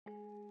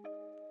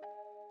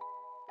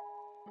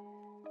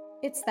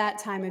It's that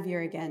time of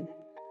year again.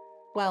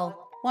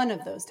 Well, one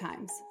of those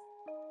times.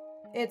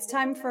 It's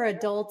time for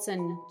adults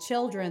and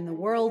children the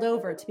world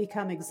over to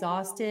become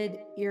exhausted,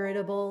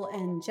 irritable,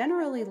 and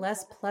generally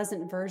less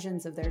pleasant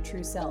versions of their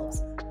true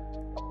selves.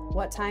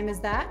 What time is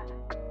that?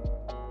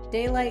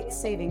 Daylight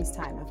savings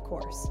time, of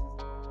course.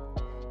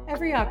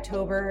 Every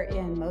October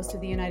in most of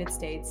the United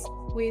States,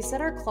 we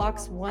set our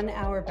clocks 1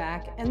 hour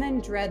back and then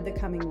dread the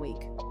coming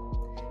week.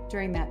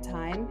 During that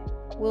time,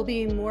 we'll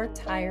be more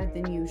tired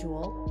than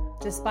usual,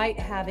 despite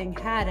having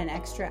had an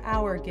extra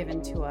hour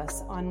given to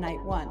us on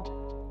night one.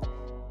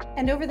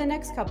 And over the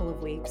next couple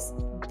of weeks,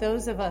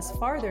 those of us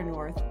farther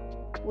north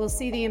will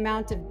see the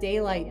amount of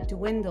daylight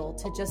dwindle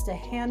to just a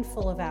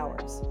handful of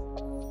hours.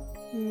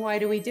 Why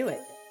do we do it?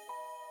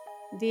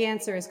 The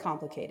answer is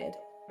complicated.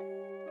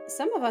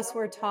 Some of us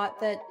were taught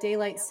that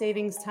daylight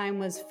savings time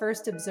was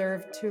first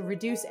observed to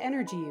reduce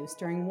energy use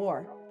during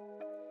war.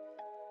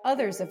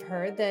 Others have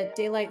heard that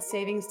daylight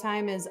savings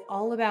time is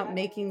all about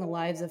making the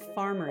lives of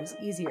farmers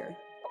easier.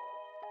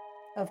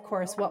 Of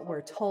course, what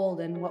we're told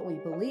and what we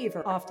believe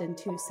are often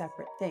two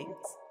separate things.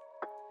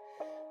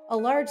 A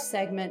large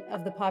segment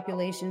of the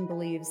population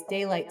believes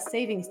daylight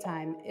savings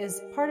time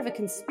is part of a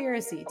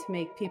conspiracy to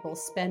make people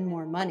spend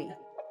more money.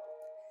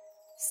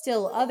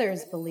 Still,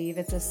 others believe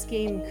it's a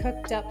scheme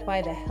cooked up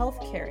by the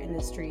healthcare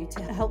industry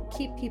to help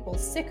keep people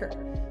sicker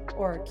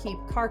or keep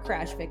car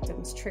crash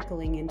victims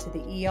trickling into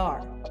the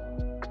ER.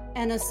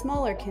 And a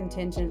smaller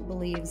contingent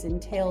believes in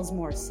tales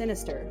more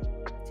sinister,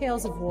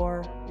 tales of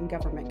war and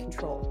government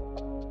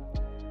control.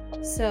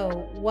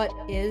 So, what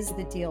is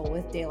the deal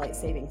with daylight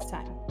savings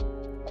time?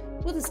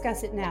 We'll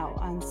discuss it now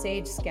on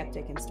Sage,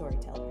 Skeptic, and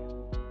Storyteller.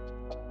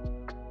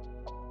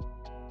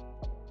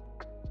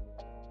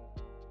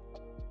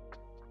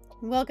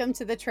 Welcome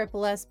to the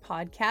Triple S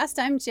podcast.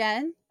 I'm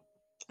Jen.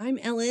 I'm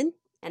Ellen.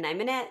 And I'm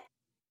Annette.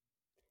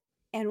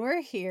 And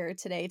we're here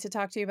today to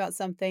talk to you about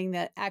something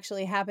that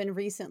actually happened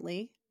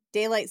recently.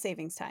 Daylight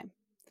savings time.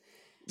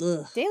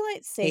 Ugh,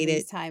 Daylight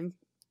savings time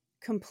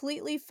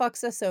completely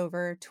fucks us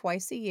over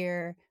twice a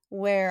year,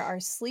 where our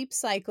sleep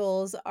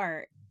cycles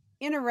are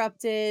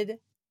interrupted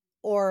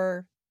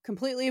or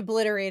completely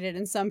obliterated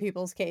in some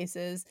people's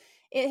cases.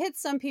 It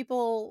hits some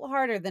people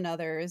harder than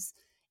others.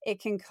 It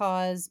can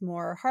cause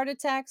more heart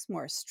attacks,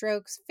 more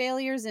strokes,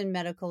 failures in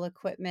medical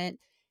equipment,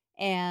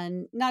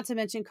 and not to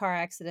mention car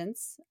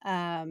accidents.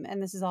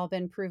 And this has all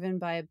been proven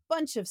by a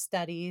bunch of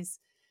studies.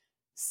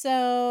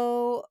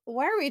 So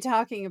why are we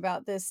talking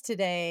about this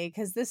today?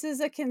 Because this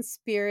is a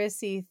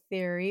conspiracy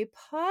theory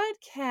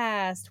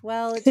podcast.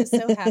 Well, it just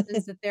so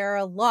happens that there are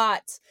a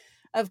lot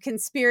of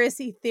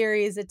conspiracy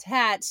theories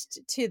attached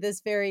to this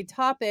very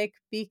topic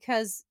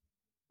because,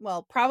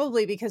 well,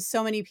 probably because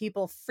so many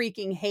people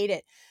freaking hate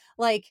it.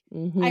 Like,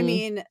 I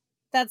mean,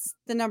 that's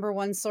the number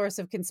one source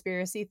of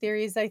conspiracy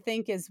theories, I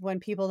think, is when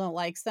people don't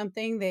like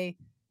something, they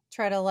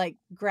try to like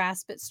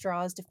grasp at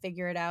straws to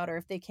figure it out, or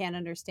if they can't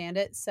understand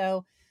it.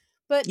 So,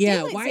 but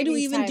yeah, why do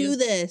we even do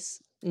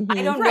this?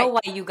 I don't know why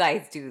you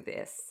guys do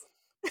this.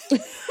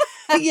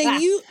 Yeah,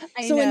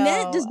 so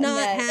Annette does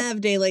not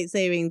have daylight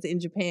savings in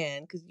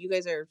Japan because you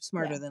guys are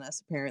smarter than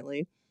us,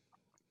 apparently.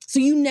 So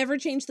you never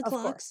changed the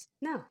clocks?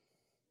 No.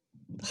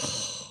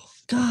 Oh,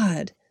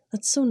 God,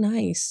 that's so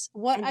nice.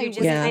 And you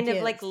just kind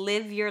of like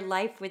live your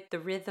life with the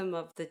rhythm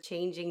of the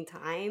changing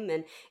time,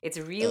 and it's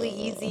really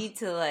easy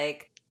to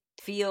like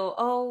feel,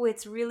 oh,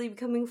 it's really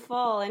becoming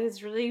fall and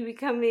it's really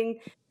becoming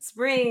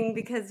spring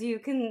because you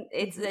can,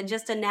 it's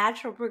just a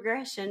natural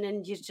progression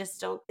and you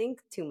just don't think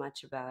too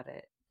much about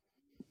it.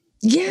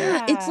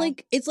 Yeah,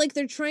 it's like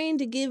they're trying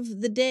to give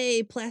the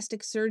day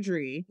plastic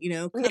surgery, you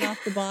know, cut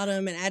off the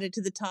bottom and add it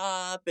to the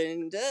top,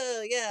 and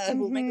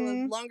we'll make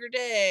a longer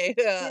day.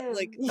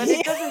 But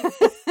it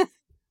doesn't.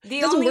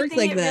 The only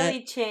thing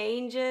really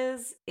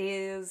changes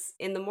is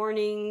in the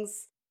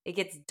mornings. It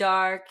gets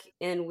dark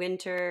in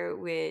winter,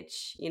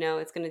 which, you know,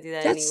 it's going to do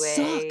that anyway.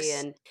 Sucks.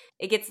 And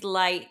it gets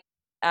light.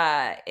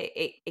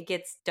 It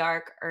gets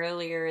dark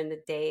earlier in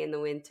the day in the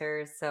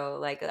winter. So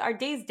like our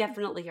days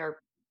definitely are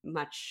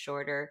much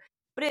shorter.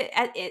 But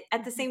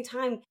at the same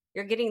time,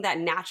 you're getting that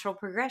natural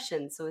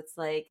progression. So it's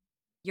like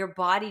your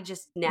body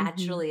just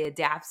naturally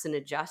adapts and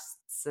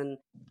adjusts, and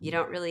you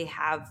don't really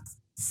have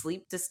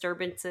sleep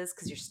disturbances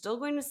because you're still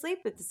going to sleep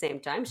at the same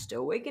time,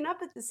 still waking up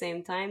at the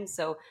same time.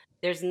 So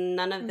there's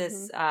none of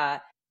this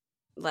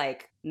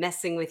like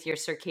messing with your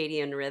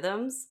circadian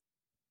rhythms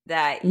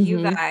that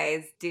you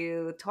guys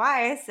do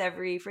twice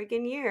every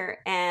freaking year.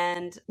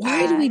 And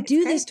why do we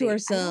do this to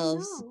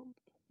ourselves?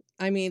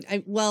 I mean,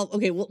 we'll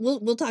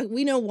talk.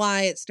 We know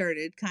why it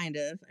started, kind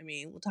of. I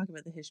mean, we'll talk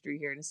about the history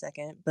here in a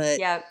second. But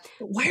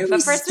why are we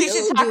first still we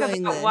should talk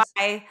doing about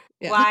this?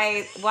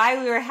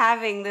 why we were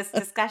having this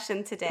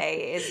discussion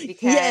today is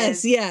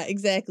because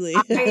exactly.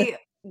 I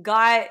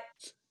got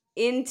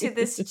into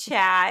this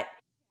chat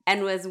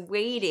and was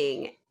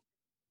waiting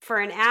for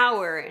an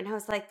hour, and I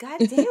was like, God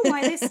damn,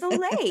 why are they so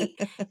late?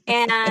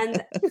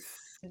 And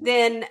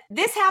then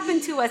this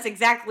happened to us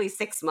exactly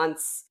 6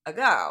 months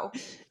ago.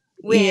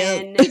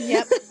 when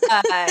Yep.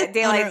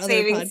 daylight other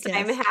savings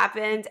time podcast.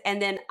 happened,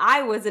 and then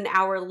I was an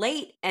hour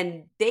late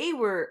and they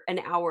were an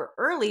hour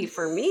early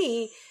for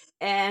me,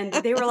 and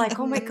they were like,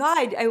 oh my Mhm.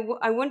 god,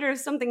 I wonder if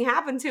something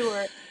happened to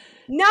her.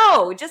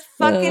 No, just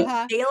fucking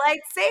Uh-huh.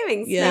 daylight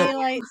savings Yeah. time.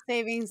 Daylight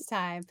savings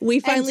time. We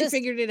And finally just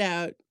figured it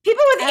out.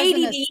 People with as an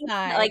ADD need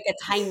aside, like a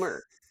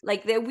timer.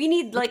 Like we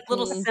need like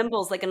little Mhm.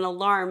 symbols, like an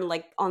alarm,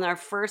 like on our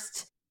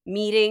first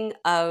meeting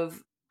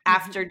of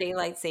after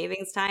daylight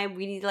savings time.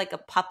 We need like a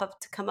pop-up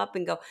to come up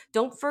and go,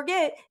 don't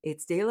forget,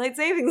 it's daylight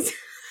savings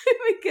time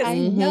because I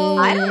Mhm.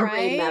 I know, don't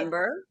right?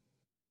 remember.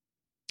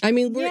 I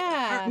mean,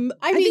 Yeah.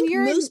 I mean, think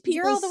most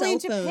you're all people's the way in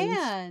cell phones.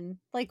 Japan.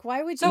 Like,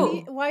 why would you So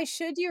need, why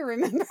should you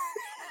remember?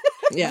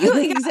 Yeah,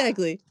 you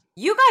exactly.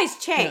 you guys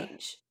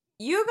change.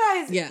 You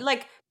guys Yeah.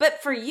 like,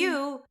 but for Mhm.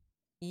 you,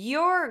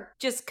 you're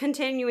just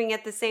continuing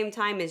at the same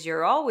time as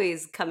you're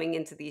always coming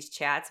into these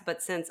chats.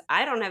 But since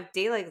I don't have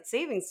daylight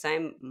savings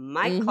time,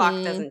 my clock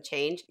Mhm. doesn't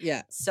change.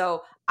 Yeah.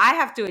 So I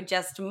have to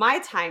adjust my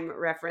time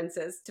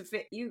references to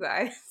fit you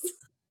guys.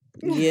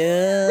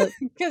 Yeah.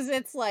 Because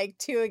it's like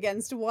 2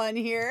 against 1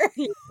 here.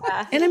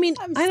 Yeah. And I mean,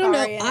 I'm I don't know.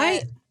 sorry,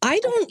 Annette. I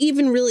don't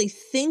even really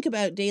think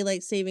about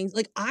daylight savings.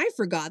 Like, I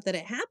forgot that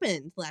it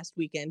happened last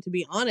weekend, to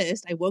be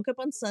honest. I woke up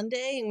on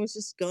Sunday and was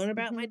just going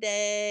about my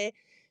day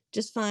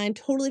just fine.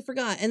 Totally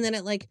forgot. And then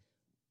at like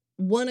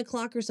 1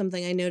 o'clock or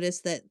something, I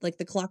noticed that like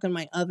the clock on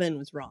my oven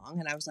was wrong.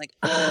 And I was like,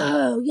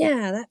 oh,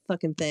 yeah, that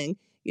fucking thing.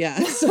 Yeah.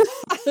 So,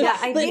 Yeah,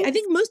 I like, think I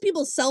think most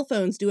people's cell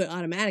phones do it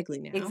automatically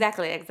now.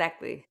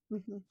 exactly.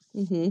 Mhm.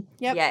 Mm-hmm.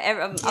 Yep.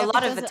 Yeah, a Yep,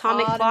 lot it of does it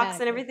atomic clocks and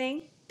automatically.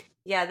 everything.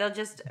 Yeah, they'll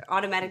just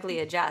automatically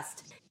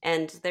adjust.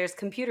 And there's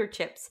computer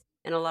chips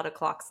in a lot of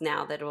clocks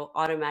now that will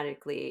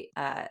automatically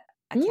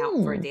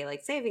account for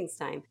daylight savings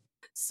time.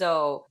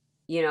 So,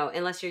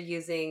 unless you're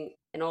using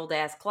an old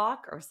ass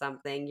clock or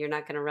something, you're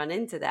not going to run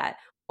into that.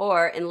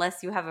 Or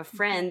unless you have a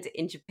friend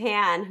in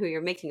Japan who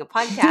you're making a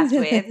podcast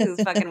with who's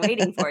fucking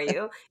waiting for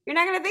you, you're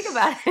not going to think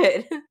about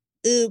it.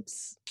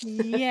 Oops.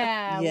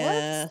 Yeah,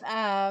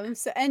 Yeah.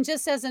 whoops. So, and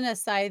just as an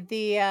aside,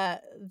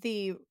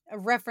 the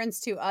reference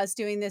to us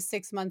doing this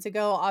 6 months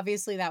ago,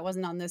 obviously that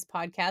wasn't on this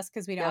podcast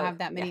because we don't No, have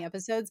that many yeah.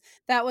 episodes.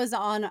 That was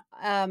on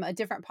a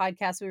different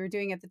podcast we were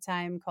doing at the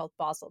time called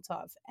Basel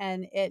Tov,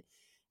 and it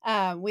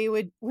we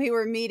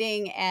were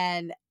meeting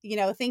and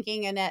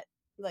thinking Annette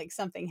like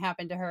something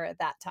happened to her at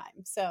that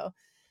time. So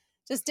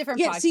just different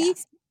Yeah, see,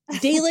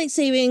 podcasts. daylight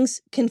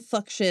savings can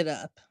fuck shit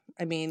up.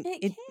 I mean,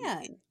 It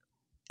can.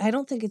 I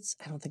don't think it's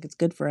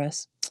good for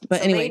us. But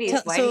So, anyway,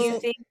 ladies, why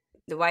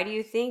do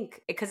you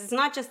think? Because it's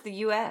not just the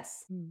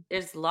U.S.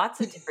 There's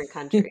lots of different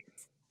countries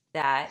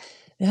that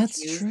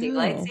that's use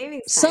daylight true.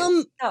 savings time.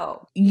 Some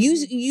So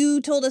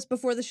you told us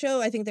before the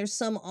show. I think there's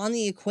some on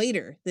the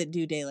equator that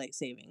do daylight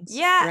savings.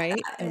 yeah, right.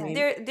 I mean,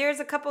 there's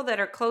a couple that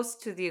are close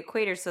to the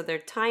equator, so their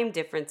time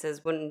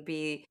differences wouldn't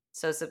be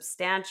so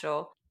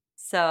substantial.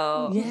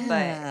 So,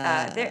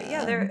 but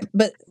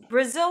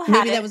Brazil had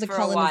maybe that it was a for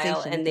a while,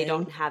 colonization and they thing.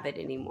 don't have it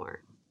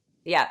anymore.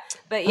 Yeah,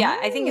 but yeah,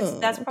 I think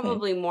that's okay.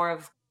 probably more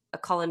of a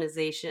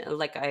colonization,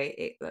 like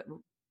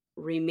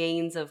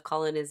remains of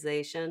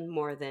colonization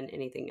more than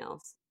anything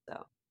else.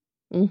 So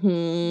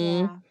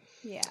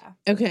Yeah.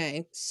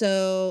 Okay,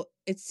 so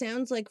it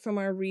sounds like from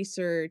our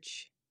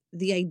research,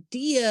 the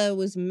idea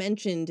was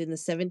mentioned in the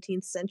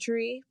 17th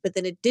century, but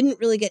then it didn't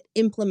really get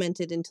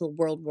implemented until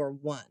World War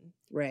One,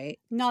 right?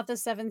 Not the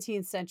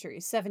 17th century,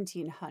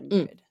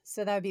 1700.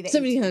 So that would be the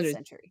 1700. 18th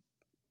century.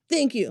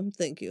 Thank you.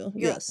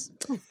 Yes.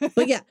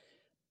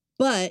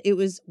 But it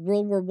was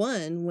World War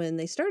One when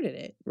they started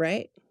it,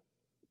 right?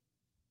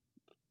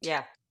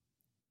 Yeah.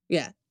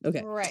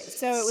 Okay. Right.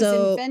 So it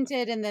was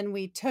invented and then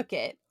we took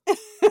it.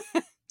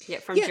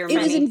 From Germany.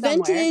 It was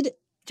invented.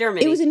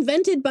 Germany. It was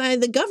invented by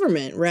the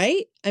government,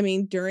 right? I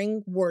mean,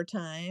 during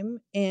wartime,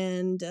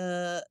 and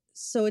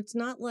so it's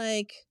not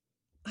like,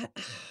 I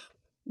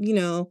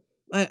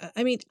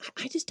mean,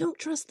 I just don't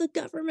trust the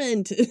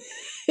government.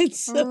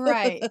 It's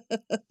right.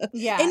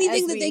 Yeah.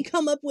 Anything that they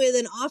come up with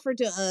and offer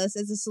to us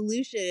as a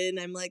solution,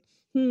 I'm like,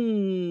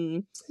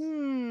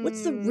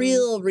 what's the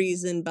real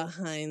reason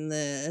behind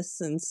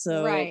this? And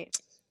so, right.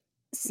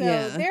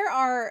 So there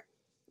are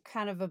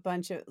kind of a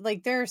bunch of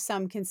there are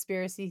some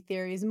conspiracy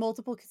theories,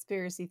 multiple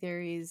conspiracy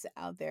theories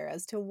out there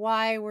as to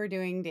why we're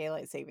doing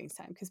daylight savings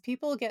time, because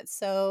people get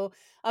so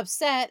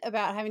upset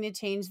about having to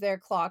change their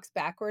clocks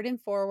backward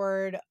and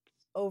forward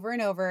over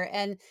and over.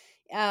 And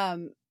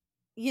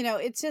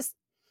it's just,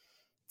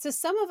 to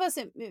some of us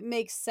it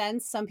makes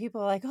sense. Some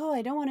people are like, oh,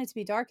 I don't want it to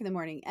be dark in the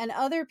morning, and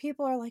other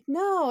people are like,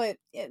 no, it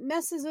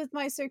messes with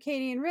my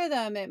circadian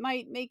rhythm, it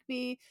might make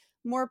me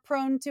more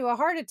prone to a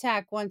heart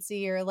attack once a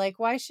year. Like,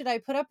 why should I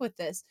put up with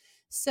this?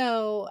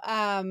 So,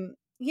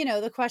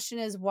 the question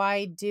is,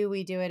 why do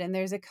we do it? And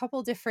there's a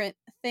couple different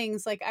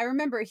things. Like, I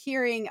remember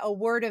hearing a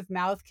word of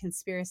mouth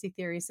conspiracy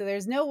theory. So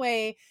there's no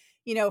way,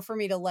 for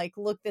me to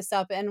look this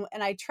up. And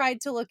I tried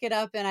to look it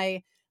up, and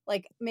I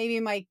maybe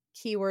my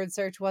keyword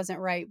search wasn't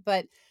right,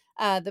 but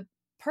the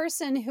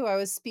person who I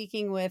was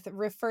speaking with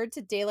referred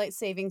to daylight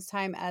savings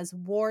time as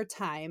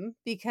wartime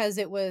because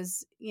it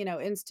was,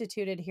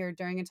 instituted here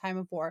during a time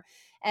of war.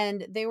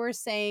 And they were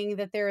saying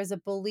that there is a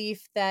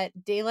belief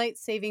that daylight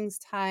savings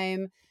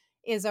time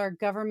is our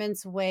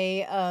government's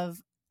way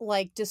of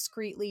like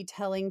discreetly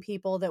telling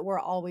people that we're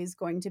always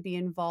going to be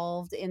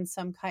involved in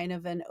some kind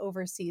of an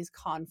overseas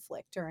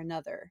conflict or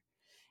another.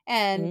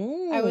 And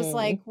I was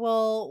like, Mm.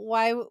 well,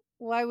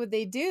 why would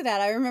they do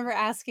that? I remember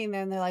asking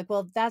them, they're like,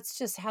 well, that's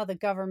just how the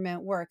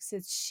government works.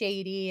 It's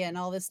shady and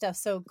all this stuff.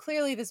 So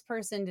clearly this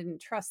person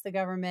didn't trust the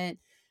government.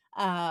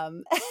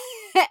 Um,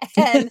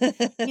 and,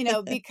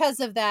 because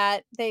of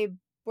that, they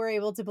were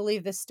able to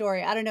believe this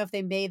story. I don't know if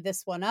they made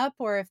this one up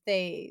or if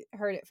they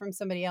heard it from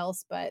somebody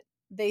else, but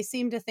they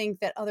seem to think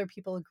that other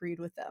people agreed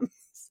with them.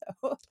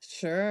 So,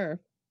 Sure.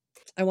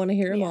 I want to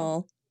hear them yeah.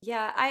 all.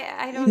 Yeah,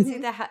 I don't see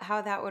that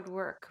how that would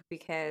work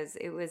because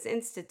it was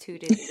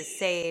instituted to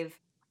save,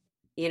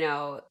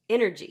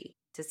 energy,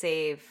 to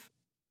save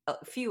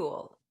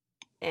fuel.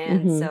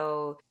 And Hmm.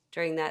 so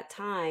during that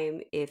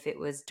time, if it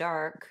was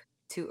dark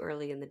too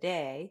early in the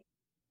day,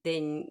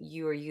 then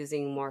you are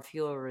using more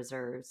fuel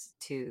reserves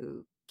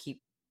to keep,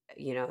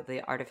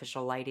 the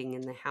artificial lighting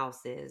in the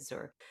houses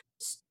or,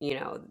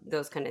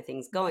 those kind of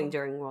things going Mhm.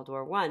 during World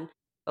War One.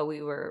 But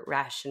we were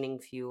rationing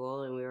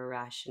fuel and we were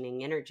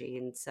rationing energy.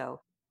 And so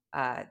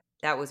uh,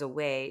 that was a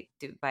way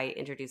by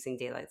introducing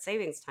daylight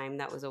savings time,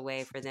 that was a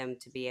way for them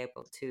to be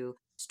able to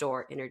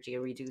store energy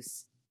and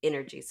reduce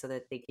energy so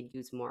that they could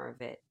use more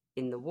of it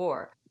in the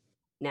war.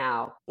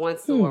 Now,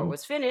 once the war Hmm.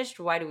 was finished,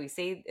 why do we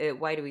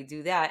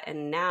do that?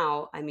 And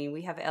now, I mean,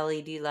 we have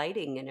LED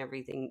lighting and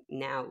everything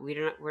now.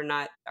 We're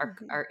not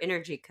Mhm. our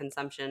energy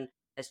consumption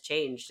has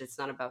changed. It's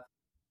not about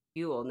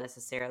fuel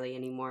necessarily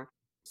anymore.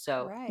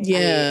 So, Right. I mean,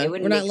 Yeah, it we're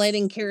wouldn't not make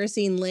lighting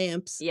kerosene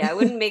lamps. yeah, it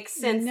wouldn't make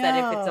sense that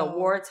if it's a No.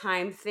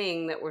 wartime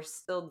thing that we're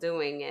still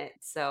doing it.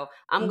 So,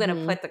 I'm going to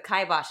Hmm. put the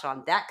kibosh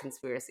on that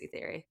conspiracy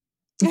theory.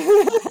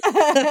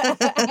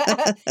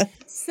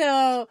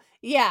 So,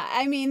 yeah,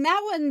 I mean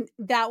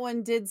that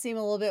one did seem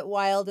a little bit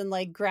wild and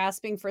like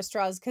grasping for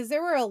straws because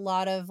there were a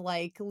lot of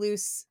like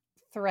loose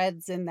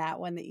threads in that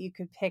one that you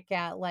could pick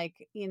at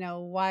like,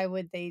 why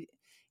would they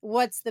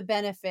what's the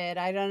benefit?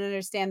 I don't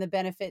understand the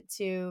benefit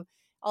to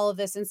all of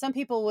this. And some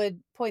people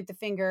would point the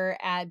finger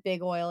at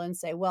big oil and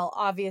say, well,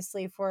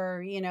 obviously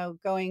for,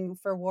 going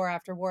for war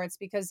after war, it's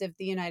because of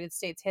the United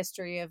States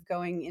history of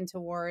going into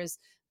wars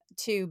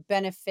to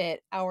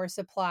benefit our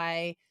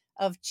supply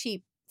of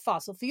cheap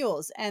fossil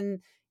fuels.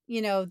 And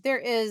there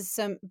is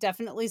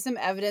definitely some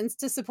evidence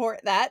to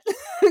support that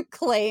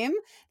claim.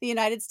 The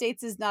United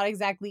States is not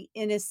exactly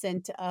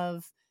innocent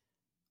of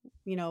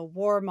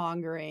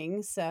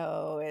warmongering,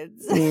 so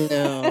it's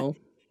No,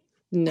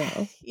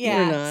 no, we're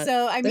yeah. not.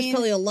 So I There's mean,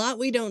 probably a lot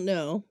we don't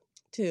know,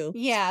 too.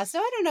 yeah, so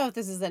I don't know if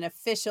this is an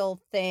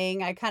official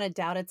thing. I kind of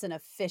doubt it's an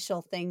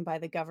official thing by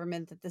the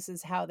government that this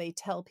is how they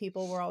tell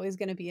people we're always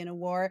going to be in a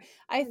war.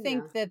 I Yeah.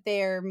 think that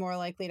they're more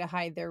likely to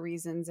hide their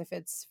reasons if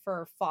it's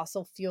for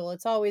fossil fuel.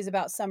 It's always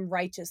about some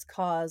righteous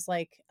cause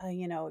like,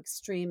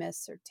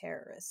 extremists or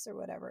terrorists or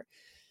whatever.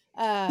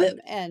 But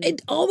And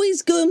it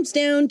always comes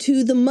down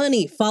to the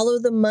money. Follow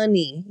the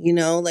money,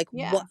 like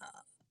yeah. what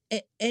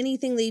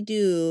anything they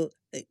do,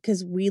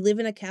 because we live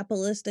in a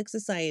capitalistic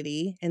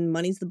society and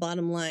money's the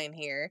bottom line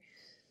here.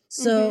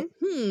 So,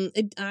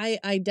 Mhm.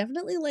 I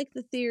definitely like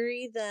the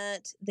theory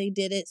that they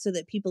did it so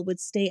that people would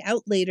stay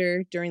out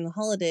later during the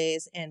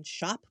holidays and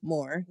shop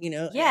more,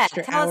 an Yeah,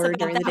 extra tell us hour about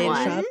during the that day to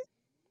Mhm. one. shop.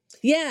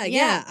 Yeah,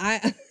 Yeah. yeah.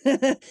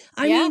 I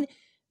I Yeah. mean,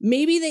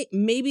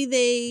 maybe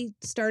they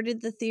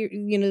started the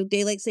theory,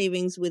 daylight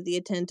savings with the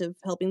intent of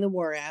helping the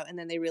war out, and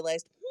then they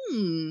realized,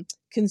 Mhm.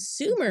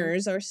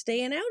 consumers are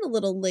staying out a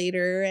little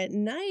later at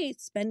night,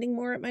 spending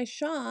more at my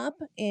shop,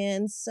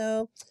 and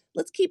so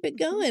let's keep it Mhm.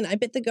 going. I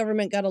bet the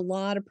government got a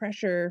lot of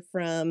pressure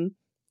from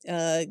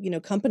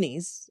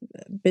companies,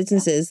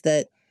 Yeah. businesses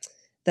that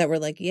were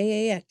like, yeah,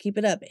 yeah, yeah, keep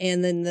it up.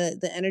 And then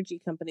the energy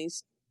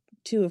companies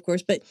too, of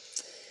course. But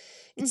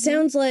it Mhm.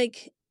 sounds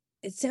like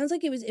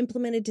it was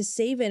implemented to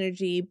save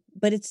energy,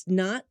 but it's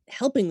not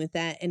helping with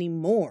that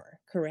anymore,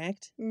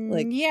 correct?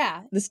 Like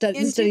Yeah. the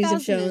In studies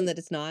have shown 2000 that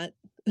it's not.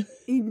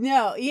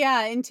 No,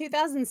 yeah, in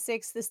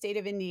 2006, the state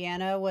of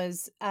Indiana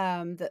was,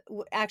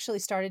 actually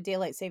started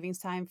daylight savings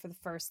time for the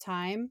first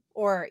time,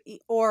 or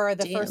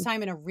the first Damn.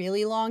 time in a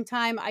really long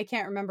time. I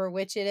can't remember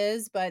which it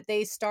is, but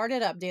they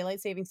started up daylight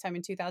savings time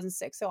in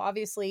 2006. So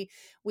obviously,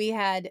 we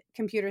had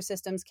computer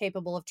systems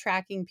capable of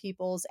tracking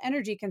people's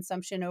energy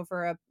consumption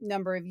over a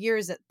number of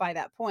years by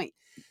that point.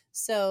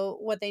 So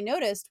what they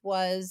noticed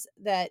was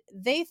that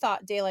they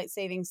thought daylight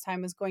savings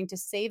time was going to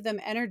save them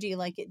energy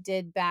like it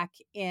did back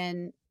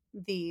in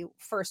the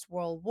First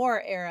World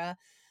War era.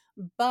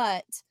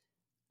 But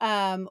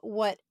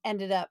what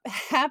ended up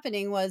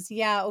happening was,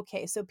 yeah,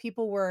 okay, so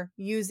people were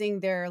using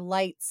their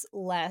lights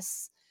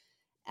less.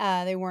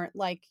 They weren't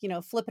like,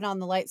 flipping on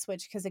the light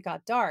switch because it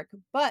got dark,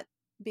 but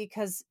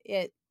because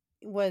it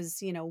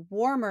was,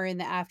 warmer in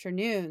the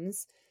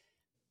afternoons,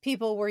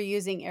 people were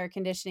using air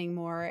conditioning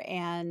more.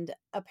 And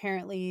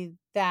apparently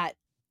that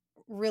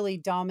really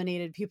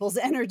dominated people's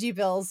energy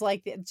bills.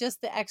 Like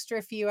just the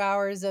extra few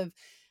hours of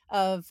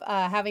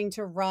having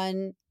to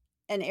run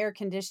an air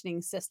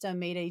conditioning system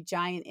made a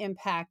giant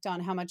impact on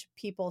how much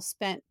people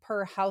spent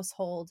per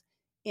household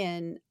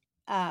in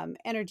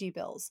energy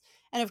bills.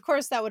 And of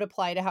course, that would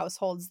apply to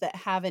households that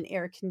have an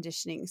air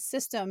conditioning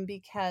system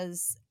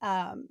because,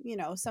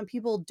 some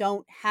people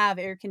don't have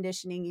air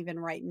conditioning even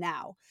right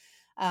now.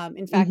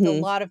 In fact, a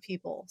Mm-hmm. lot of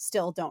people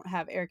still don't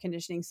have air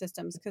conditioning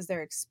systems because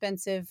they're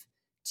expensive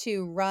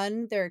to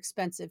run, they're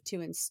expensive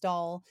to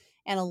install,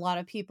 and a lot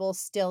of people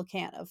still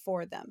can't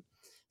afford them.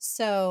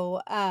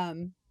 So,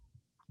 I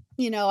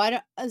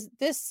don't,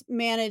 this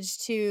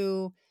managed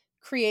to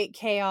create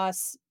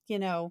chaos,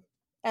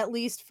 at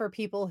least for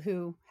people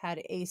who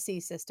had AC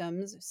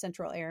systems,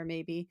 central air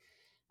maybe.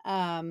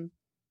 Um,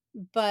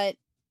 but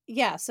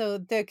yeah, so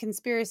the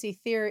conspiracy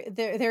theory,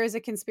 there is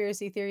a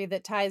conspiracy theory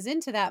that ties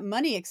into that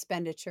money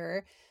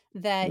expenditure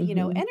that,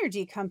 Mm-hmm.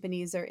 energy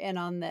companies are in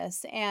on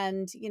this.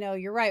 And,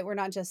 you're right, we're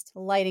not just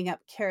lighting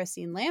up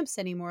kerosene lamps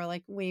anymore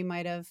like we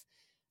might have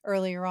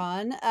earlier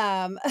on.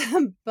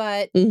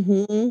 But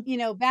Mm-hmm.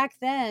 back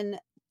then,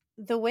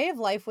 the way of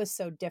life was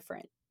so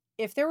different.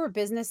 If there were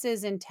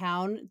businesses in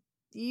town,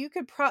 you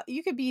could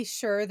be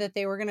sure that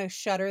they were going to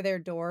shutter their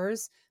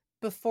doors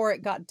before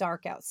it got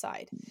dark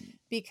outside,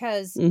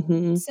 because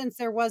Mm-hmm. since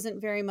there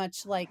wasn't very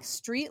much like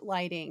street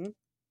lighting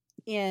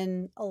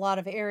in a lot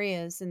of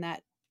areas in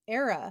that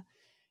era,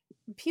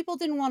 people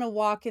didn't want to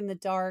walk in the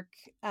dark.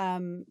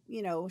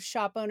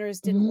 Shop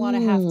owners didn't want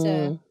to have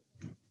to Mm.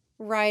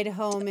 ride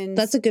home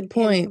That's a good in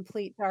point.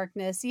 complete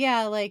darkness.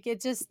 Yeah, like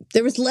it just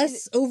There was it,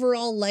 less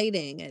overall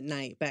lighting at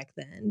night back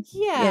then.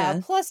 yeah,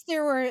 Yeah. plus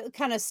there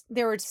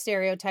were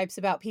stereotypes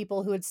about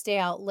people who would stay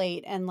out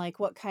late and like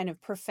what kind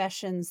of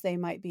professions they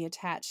might be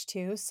attached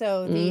to.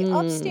 So the Mm.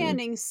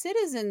 upstanding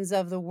citizens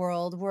of the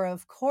world were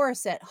of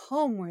course at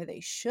home where they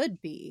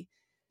should be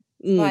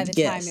by Mm, the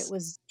time it yes.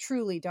 was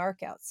truly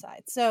dark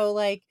outside. So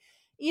like,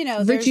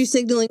 Virtue there's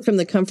signaling from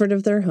the comfort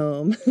of their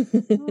home.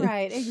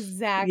 right,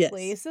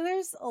 exactly. Yes. So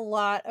there's a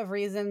lot of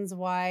reasons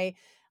why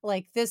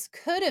like this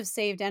could have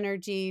saved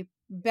energy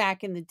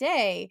back in the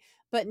day,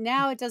 but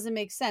now it doesn't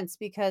make sense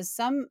because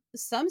some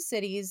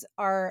cities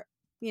are,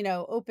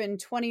 open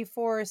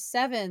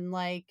 24/7.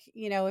 Like,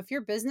 if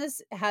your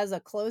business has a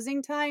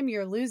closing time,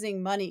 you're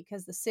losing money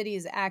because the city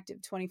is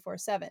active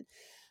 24/7.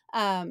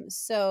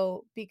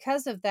 So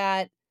because of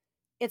that,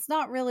 it's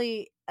not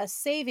really a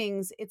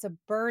savings, it's a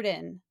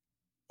burden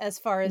as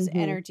far as Mm-hmm.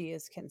 energy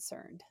is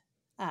concerned.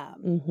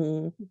 Um,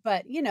 Mm-hmm.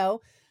 but,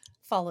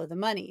 follow the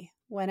money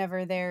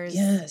whenever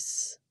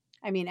Yes.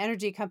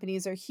 energy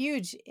companies are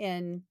huge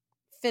in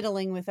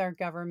fiddling with our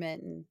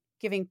government and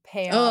giving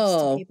payoffs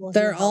to Oh, people who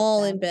they're help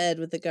all in them. And bed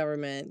with the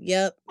government.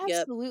 Yep.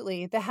 Yep.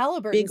 absolutely. The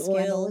Halliburton Big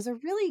scandal oil. is a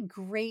really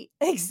great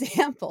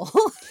example.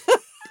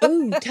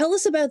 Oh, tell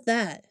us about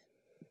that.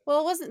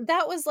 Well, it wasn't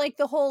that was like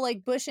the whole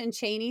like Bush and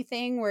Cheney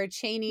thing where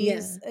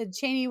Yeah.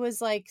 Cheney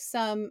was like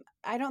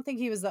I don't think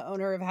he was the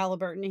owner of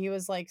Halliburton. He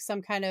was like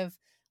some kind of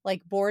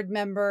like board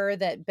member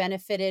that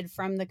benefited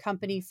from the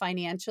company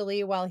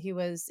financially while he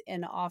was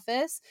in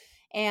office.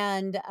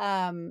 And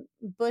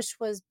Bush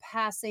was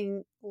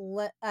passing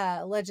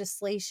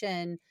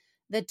legislation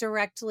that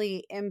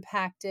directly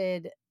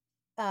impacted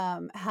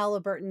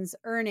Halliburton's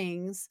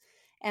earnings.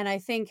 And I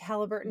think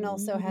Halliburton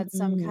also had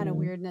some kind of Mm.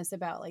 weirdness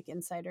about like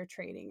insider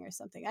trading or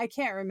something. I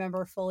can't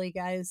remember fully,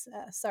 guys.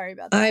 Sorry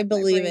about I that.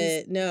 believe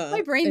it. My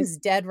No. brain's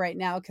dead right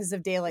now because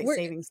of daylight We're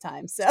savings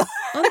time. So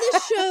on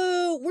this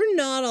show, we're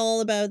not all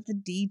about the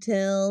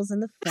details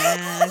and the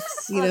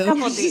facts, Well, a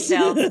couple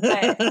details,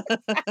 but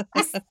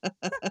you,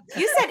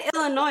 you said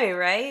Illinois,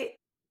 right?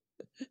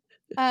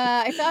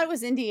 I thought it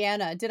was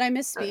Indiana. Did I Oh,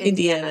 misspeak?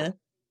 Indiana.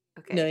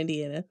 Okay. No,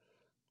 Indiana.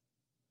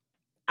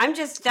 I'm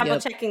just double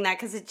Yep. checking that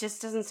because it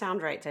just doesn't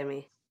sound right to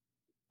me.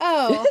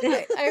 Oh,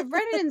 I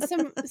read it in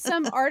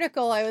some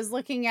article I was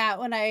looking at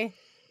when I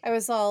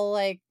was all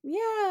like, yeah,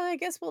 I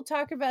guess we'll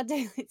talk about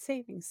daylight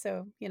savings.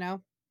 So, looking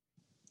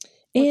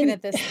And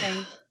at this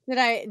thing.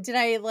 Did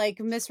I like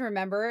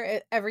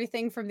misremember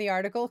everything from the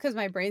article because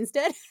my brain's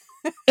dead?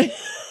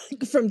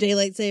 from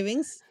daylight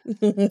savings.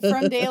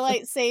 From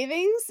daylight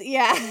savings?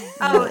 Yeah.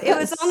 Oh, it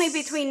was only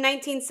Yes. between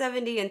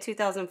 1970 and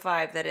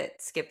 2005 that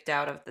it skipped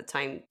out of the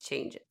time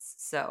changes.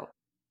 So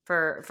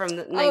from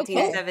the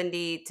Okay.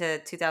 1970 to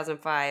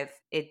 2005,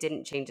 it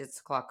didn't change its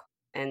clock,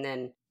 and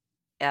then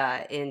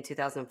in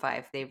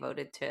 2005 they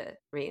voted to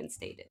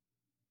reinstate it.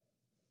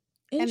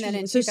 And then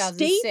Interesting. in So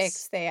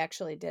 2006 they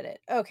actually did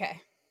it.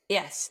 Okay.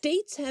 Yes.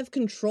 states have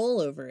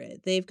control over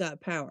it. They've got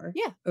power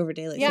Yeah. over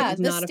daylight Yeah, savings,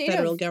 the not a state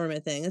federal of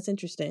government thing. That's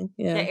interesting.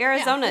 Yeah, Yeah.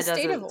 Arizona the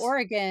state of doesn't.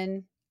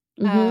 Oregon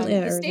Yeah,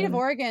 the state of Arizona.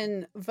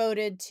 Oregon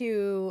voted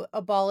to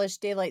abolish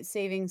daylight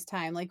savings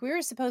time. Like we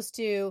were supposed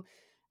to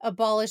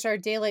abolish our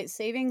daylight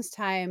savings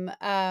time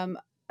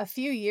a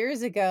few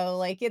years ago.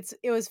 Like it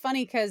was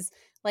funny cuz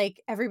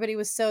like everybody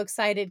was so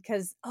excited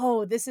cuz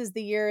this is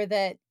the year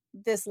that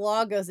this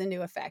law goes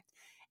into effect.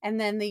 And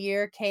then the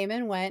year came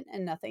and went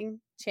and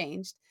nothing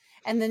changed.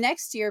 And the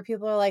next year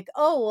people are like,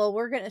 oh, well,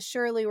 we're going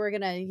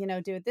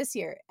to, do it this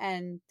year.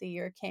 And the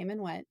year came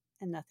and went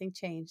and nothing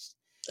changed.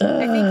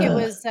 I think it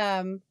was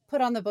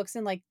put on the books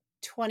in like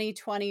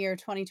 2020 or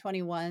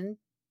 2021.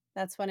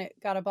 That's when it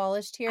got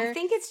abolished I here.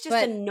 think it's just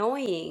But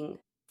annoying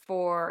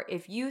for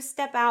if you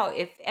step out,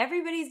 if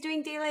everybody's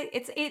doing daylight,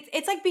 it's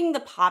like being in the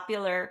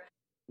popular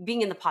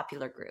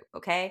group,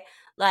 okay?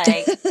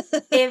 Like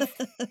if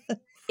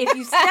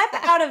you step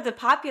out of the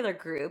popular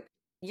group,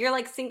 you're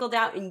like singled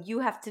out and you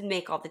have to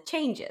make all the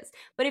changes.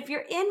 But if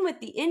you're in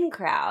with the in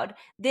crowd,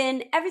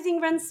 then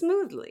everything runs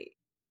smoothly.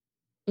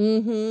 So are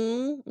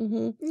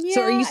you yeah,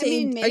 I mean,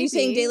 saying maybe.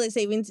 daylight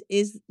savings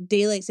is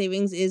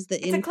the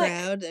It's a in click.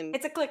 crowd and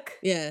It's a click.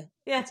 yeah,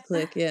 Yeah. it's a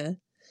click, yeah.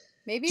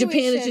 Maybe we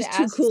Japan is should just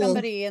too ask cool.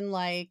 somebody in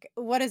like,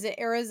 what is it,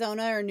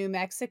 Arizona or New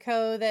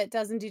Mexico that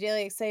doesn't do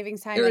daylight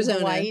savings time, and Arizona.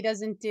 Hawaii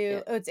doesn't do.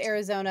 Yeah. Oh, it's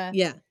Arizona.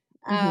 Yeah.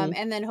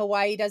 And then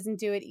Hawaii doesn't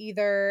do it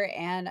either.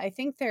 And I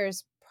think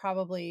there's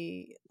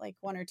probably like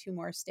one or two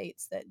more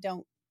states that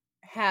don't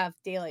have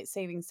daylight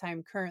savings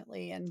time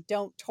currently and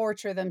don't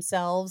torture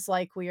themselves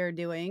like we are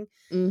doing.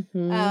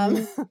 Well,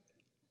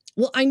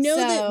 I know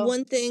that So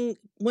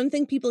one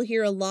thing people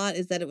hear a lot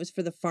is that it was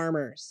for the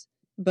farmers,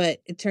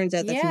 but it turns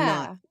out that's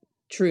not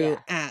true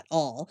at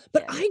all.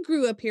 But Yeah. I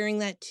grew up hearing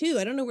that too.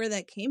 I don't know where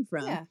that came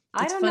from. Yeah.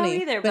 I It's don't know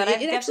funny, either, but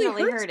I've it actually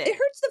definitely hurts. heard it. It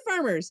hurts the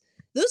farmers.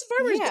 Those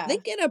farmers, Yeah. they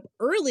get up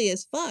early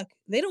as fuck.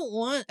 They don't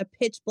want a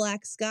pitch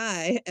black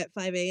sky at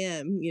 5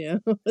 a.m.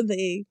 You know,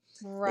 they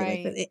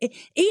right. like that.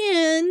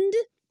 And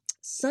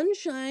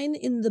sunshine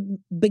in the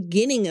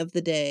beginning of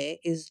the day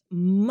is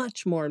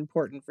much more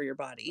important for your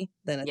body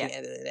than at the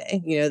end of the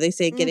day. You know, they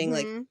say getting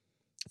like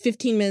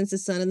 15 minutes of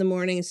sun in the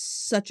morning is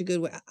such a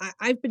good way.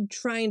 I've been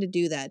trying to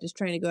do that, just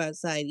trying to go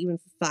outside even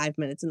for 5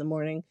 minutes in the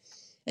morning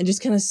and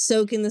just kind of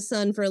soak in the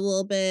sun for a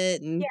little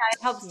bit and it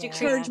helps to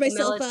charge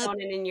myself up.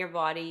 melatonin in your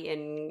body,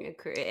 and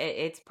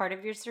it's part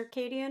of your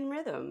circadian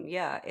rhythm.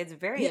 Yeah, it's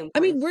very important. I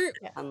mean, we're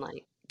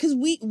sunlight because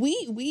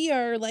we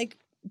are like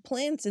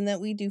plants in that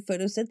we do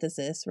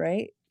photosynthesis,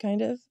 right?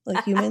 Kind of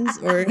like humans,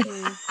 or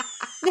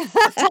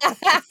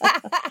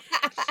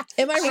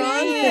am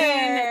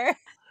I wrong?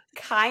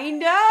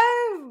 Kind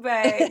of,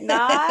 but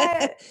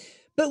not.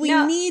 But we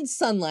need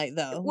sunlight,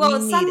 though.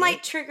 Well,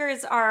 sunlight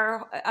triggers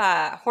our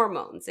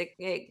hormones.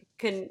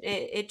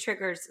 It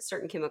triggers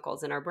certain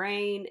chemicals in our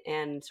brain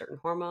and certain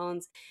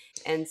hormones,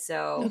 and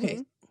so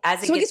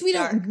as it so gets I guess we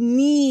don't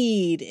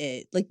need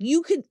it. Like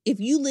you could, if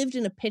you lived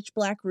in a pitch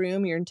black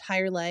room your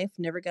entire life,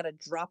 never got a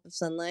drop of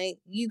sunlight,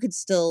 you could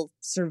still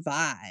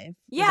survive.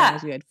 Yeah, as long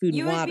as you had food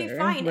you and water, would be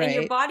fine, right? and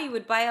your body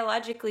would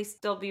biologically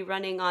still be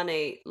running on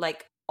a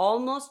like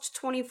almost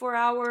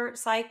 24-hour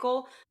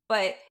cycle.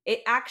 But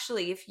it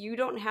actually, if you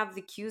don't have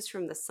the cues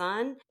from the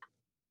sun,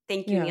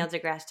 thank you, Neil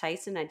deGrasse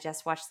Tyson. I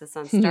just watched this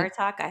on Star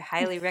Talk. I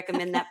highly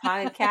recommend that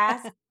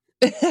podcast.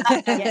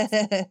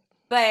 Yes.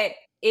 But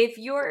if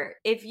you're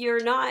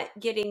not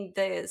getting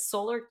the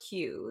solar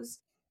cues,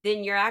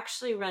 then you're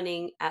actually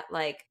running at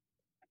like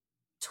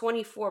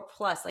 24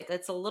 plus. Like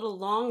it's a little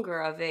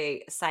longer of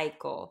a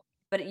cycle.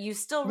 But you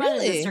still run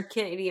in the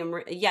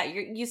circadian. Yeah,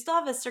 you still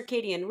have a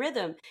circadian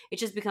rhythm. It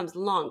just becomes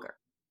longer.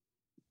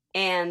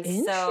 And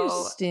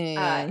so,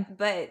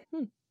 but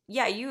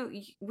yeah,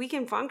 we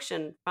can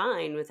function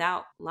fine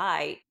without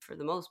light for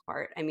the most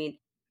part. I mean,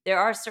 there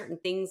are certain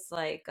things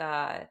like,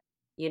 the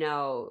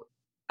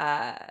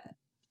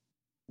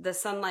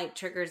sunlight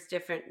triggers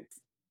different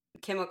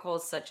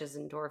chemicals such as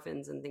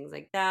endorphins and things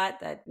like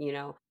that,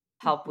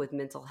 help with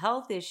mental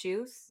health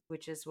issues,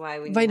 which is why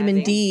when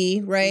vitamin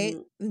D, right?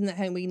 Isn't that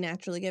how we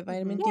naturally get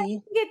vitamin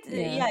D?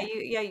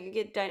 You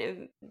get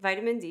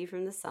vitamin D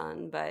from the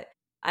sun, but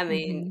I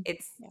mean,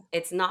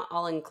 it's not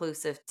all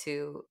inclusive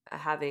to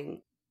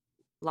having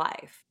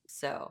life.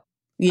 So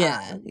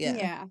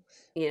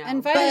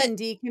and vitamin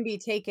D can be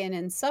taken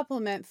in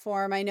supplement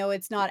form. I know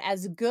it's not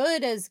as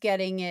good as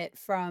getting it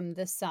from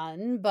the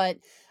sun, but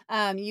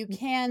you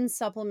can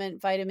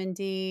supplement vitamin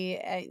D.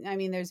 I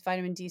mean, there's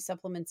vitamin D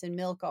supplements in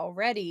milk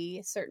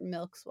already. Certain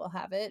milks will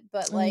have it,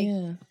 but like,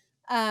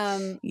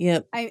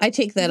 I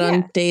take that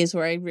on days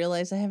where I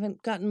realize I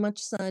haven't gotten much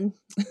sun.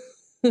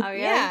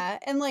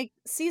 And like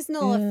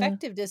seasonal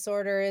affective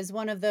disorder is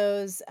one of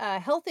those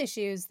health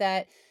issues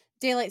that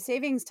daylight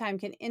savings time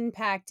can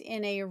impact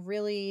in a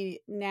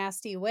really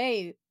nasty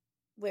way.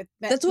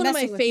 That's one of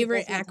my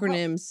favorite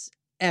acronyms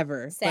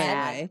ever. SAD. By the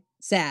way,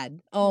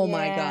 SAD. Oh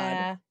my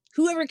god,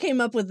 whoever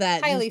came up with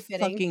that just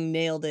fucking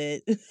nailed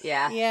it.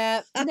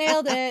 Yeah,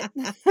 nailed it.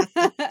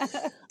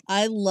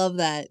 I love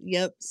that.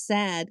 Yep,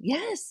 SAD.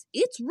 Yes,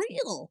 it's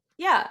real.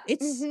 Yeah,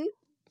 it's.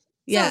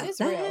 Yeah,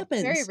 so that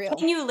happens. Very real.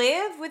 Can you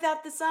live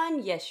without the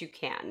sun? Yes, you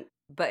can.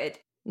 But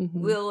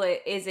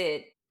is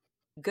it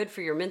good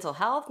for your mental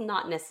health?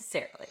 Not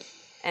necessarily.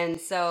 And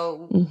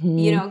so,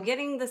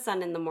 getting the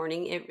sun in the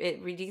morning,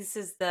 it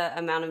reduces the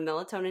amount of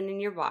melatonin in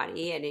your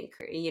body, and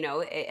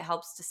it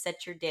helps to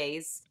set your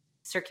day's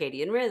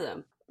circadian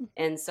rhythm.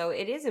 And so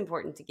it is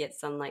important to get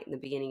sunlight in the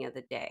beginning of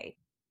the day.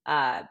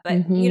 But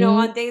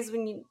on days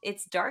when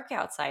it's dark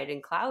outside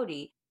and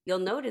cloudy, you'll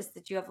notice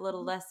that you have a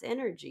little less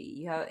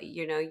energy.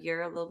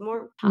 You're a little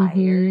more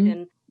tired, Mm-hmm.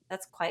 and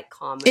that's quite And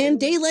common.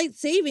 daylight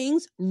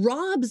savings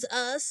robs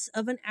us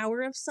of an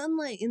hour of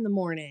sunlight in the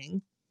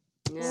morning.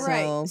 Yeah.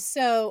 Right. So,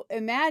 So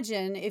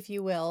imagine, if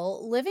you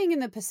will, living in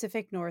the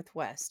Pacific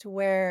Northwest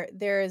where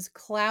there is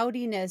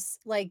cloudiness,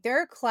 like there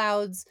are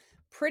clouds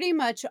pretty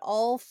much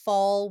all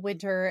fall,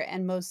 winter,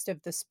 and most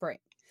of the spring.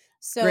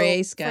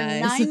 gray So for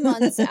skies. 9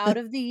 months out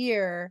of the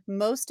year,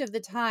 most of the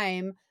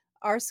time,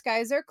 our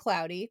skies are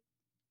cloudy.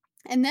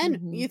 And then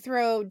Mhm. you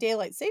throw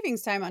daylight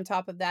savings time on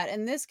top of that.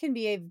 And this can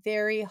be a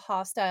very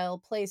hostile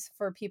place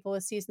for people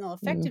with seasonal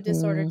affective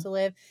disorder Mhm. to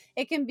live.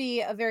 It can be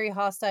a very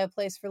hostile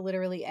place for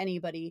literally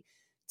anybody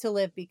to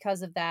live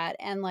because of that.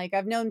 And like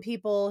I've known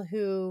people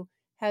who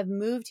have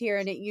moved here,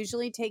 and it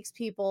usually takes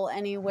people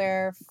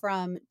anywhere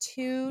from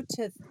 2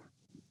 to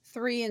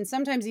 3 and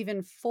sometimes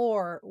even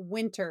 4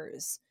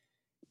 winters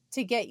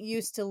to get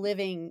used to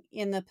living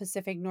in the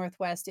Pacific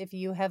Northwest if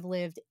you have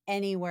lived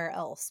anywhere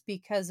else,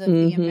 because of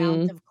the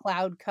amount Mhm. of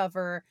cloud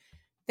cover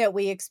that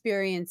we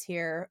experience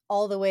here,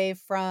 all the way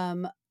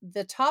from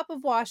the top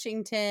of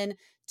Washington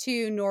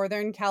to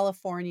Northern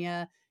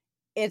California.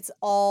 It's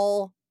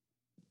all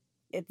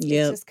it's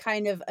Yep. just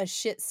kind of a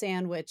shit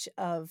sandwich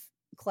of It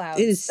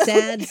is clouds.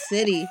 sad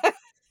city.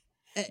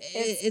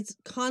 It's It's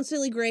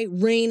constantly gray,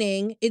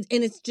 raining, and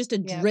it's just a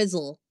Yep.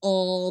 drizzle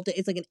all day.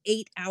 It's like an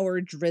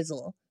 8-hour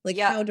drizzle. Like,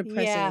 Yep. how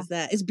depressing Yeah. is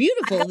that? It's I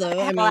beautiful got the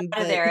though. I hell mean, out of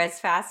but there as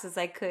fast as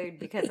I could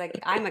because I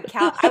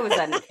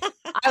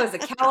was a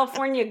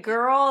California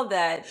girl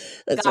that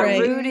that's got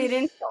right. rooted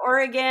into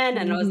Oregon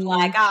and was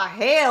like, Mhm. ah,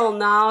 hell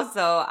no.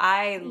 So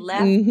I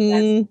left as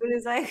Mhm. soon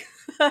as I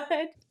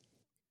could.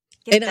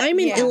 And Get that. I'm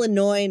in Yeah.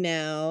 Illinois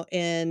now,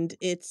 and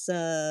it's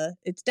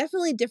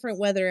definitely different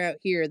weather out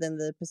here than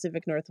the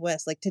Pacific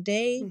Northwest. Like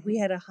today, we Mhm.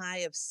 had a high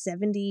of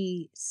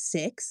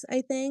 76,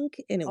 I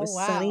think, and it Oh was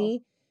wow.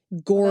 sunny, Well,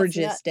 that's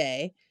gorgeous nuts.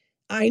 day.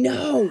 I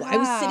know. I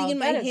was sitting Wow, in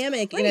my that is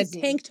hammock in a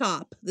crazy. tank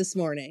top this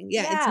morning.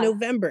 Yeah, it's Yeah.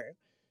 November.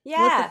 What the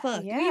Yeah.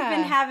 fuck? We've been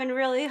Yeah. having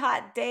really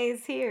hot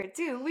days here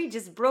too. We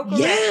just broke a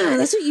Yeah, record.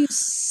 that's what you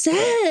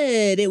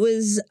said. It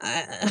was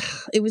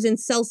in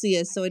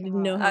Celsius, so I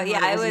didn't know God. how Oh hot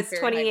yeah, it it was in was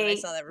Fahrenheit when I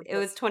 28. saw that It report.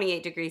 was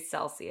 28 degrees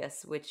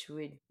Celsius, which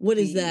would What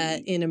is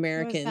that in be What was that,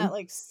 American?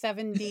 like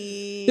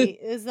 70?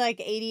 It was like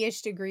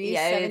 80-ish degrees,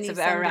 yeah, it's 70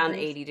 about some around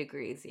degrees. 80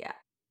 degrees. Yeah.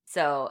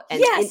 So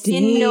and Yes.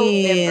 in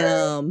November,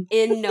 Damn.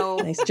 in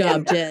Nice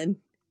job, November. Jen.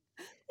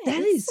 That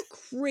Thanks. is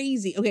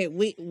crazy. Okay,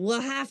 we'll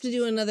have to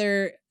do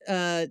another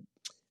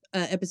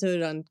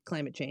episode on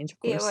climate change, of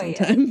Yeah, course, well, yeah.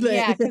 sometime. But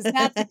Yeah, because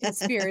that's a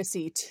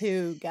conspiracy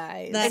too,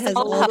 guys. that It's has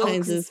all all Total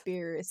kinds of.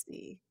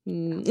 conspiracy.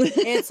 Mm.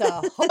 It's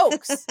a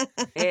hoax.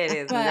 It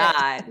is But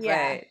not,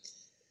 yeah.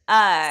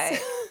 but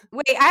So,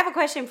 wait, I have a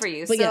question for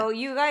you. But yeah. So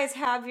you guys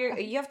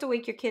you have to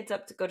wake your kids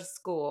up to go to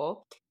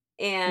school.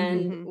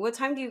 And Mhm. what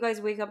time do you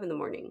guys wake up in the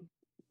morning?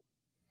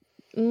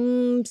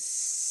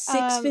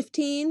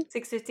 6:15.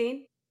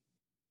 6:15?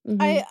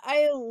 I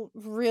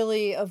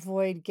really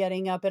avoid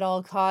getting up at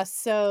all costs.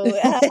 So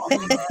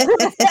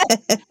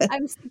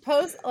I'm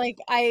supposed like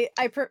I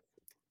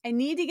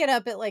need to get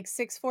up at like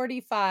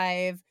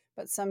 6:45,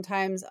 but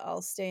sometimes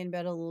I'll stay in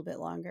bed a little bit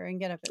longer and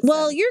get up at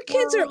Well, your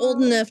kids are old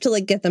 7:12. enough to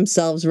like get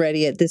themselves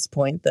ready at this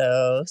point,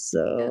 though.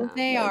 So Yeah.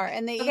 They are, like,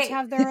 and they each Okay.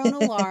 have their own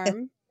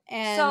alarm,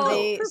 and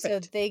So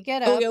perfect. they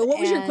get Okay, up what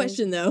was your and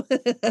question though?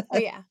 oh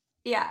yeah,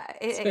 yeah,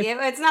 Sorry.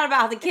 it's not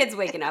about the kids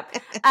waking up.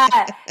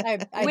 I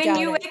When doubt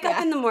you it. wake up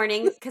Yeah. in the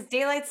morning, because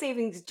daylight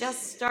savings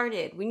just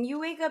started. When you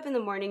wake up in the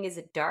morning, is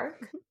it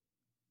dark?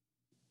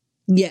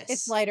 It's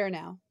Yes. lighter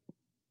now.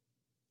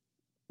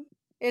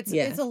 It's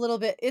Yeah. a little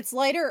bit it's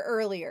lighter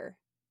earlier,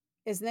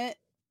 isn't it?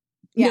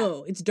 Yeah.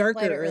 No, it's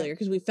darker Lighter earlier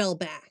because we fell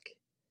back.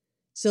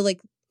 So like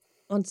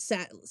on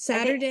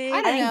Saturday. I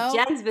I don't think know.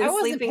 Jen's I been wasn't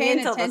sleeping paying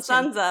in till the attention.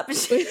 sun's up.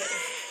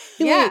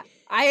 Yeah, Wait,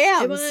 I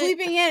am am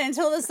sleeping in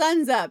until the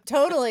sun's up.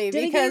 Totally,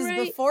 Did I get it because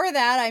right? before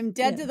that I'm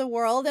dead Yeah. to the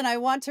world and I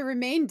want to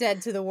remain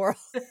dead to the world.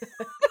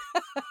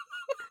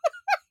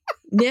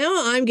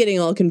 Now I'm getting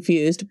all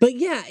confused. But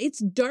yeah, it's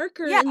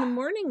darker Yeah. in the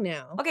morning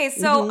now. Okay,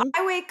 so Mhm.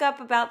 I wake up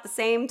about the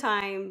same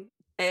time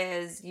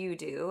as you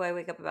do. I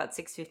wake up about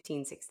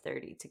 6:15,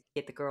 6:30 to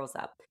get the girls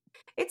up.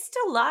 It's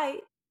still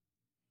light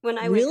when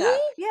I wake Really?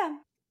 up. Yeah.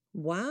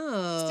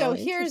 Wow. So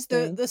here's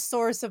Interesting. the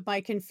source of my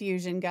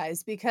confusion,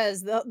 guys,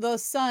 because the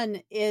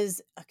sun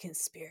is a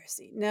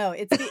conspiracy. No,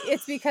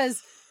 it's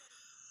because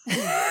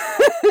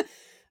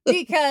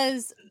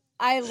because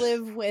I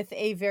live with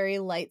a very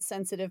light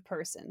sensitive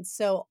person.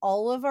 So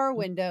all of our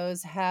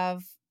windows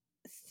have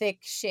thick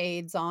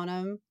shades on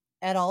them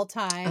at all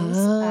times.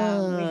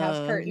 We have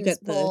You curtains got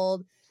the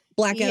pulled.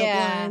 blackout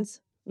Yeah.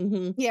 blinds.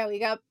 Mm-hmm.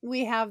 Yeah,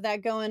 we have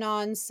that going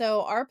on.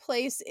 So our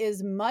place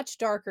is much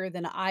darker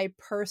than I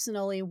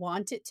personally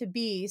want it to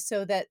be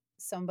so that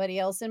somebody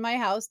else in my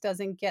house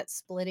doesn't get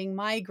splitting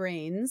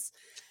migraines.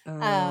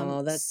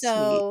 Oh, that's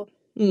So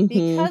sweet. Mm-hmm.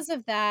 because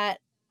of that,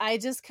 I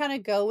just kind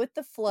of go with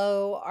the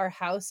flow. Our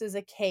house is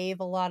a cave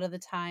a lot of the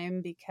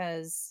time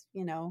because,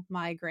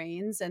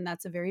 migraines, and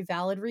that's a very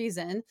valid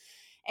reason.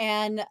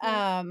 And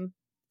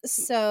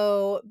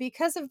So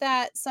because of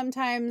that,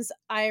 sometimes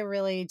I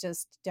really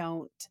just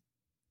don't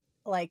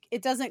like,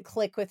 it doesn't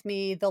click with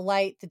me, the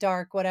light, the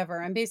dark,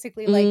 whatever. I'm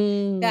basically like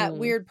that Mm.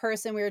 weird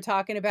person we were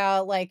talking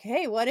about, like,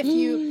 hey, what if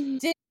you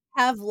didn't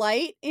have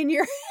light in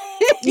your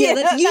Yeah,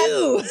 that's that's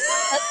you.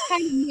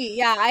 kind of me.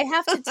 Yeah, I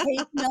have to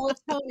take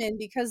melatonin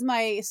because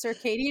my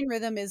circadian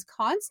rhythm is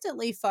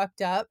constantly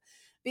fucked up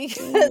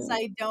because Mm.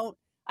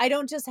 I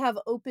don't just have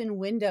open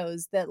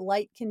windows that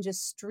light can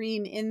just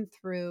stream in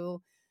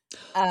through.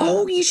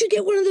 Oh, Um you should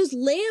get one of those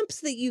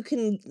lamps that you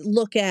can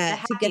look The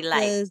at to happy get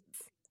light. the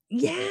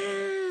Yeah,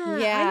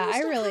 I yeah,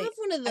 used to have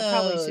one of I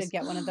probably should those.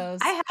 get one of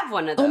those. I have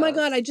one of Oh my those.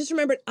 god, I just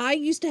remembered I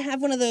used to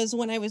have one of those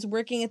when I was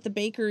working at the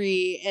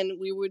bakery, and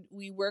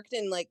we worked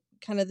in, like,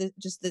 kind of the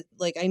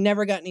like, I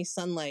never got any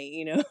sunlight,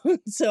 you know?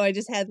 So I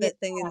just had Yeah. that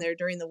thing in there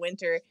during the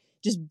winter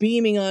just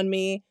beaming on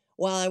me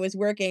while I was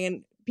working,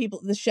 and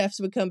the chefs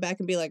would come back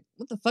and be like,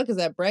 "What the fuck is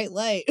that bright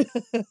light?"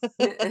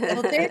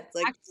 Well, there's It's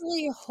like,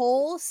 actually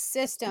whole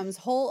systems,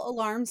 whole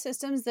alarm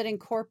systems that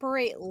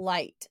incorporate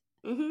light.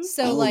 Hmm.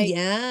 So, "Oh, like,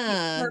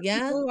 yeah, for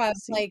yeah, people who have,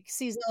 see?" like,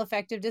 seasonal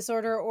affective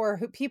disorder or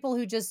people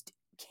who just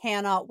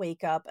cannot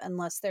wake up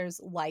unless there's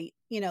light,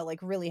 like,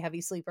 really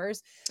heavy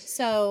sleepers.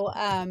 So,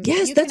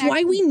 Yes, you can that's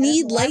why actually we get an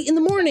need alarm light in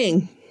the system.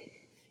 morning.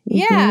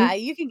 Yeah, Mhm.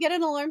 you can get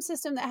an alarm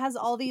system that has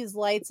all these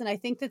lights, and I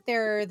think that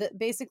they're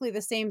basically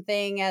the same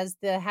thing as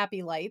the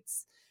happy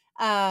lights,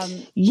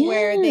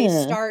 where they Yeah.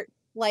 start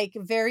like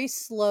very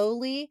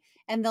slowly,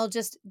 and they'll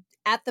just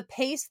at the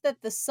pace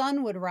that the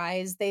sun would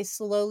rise, they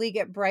slowly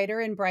get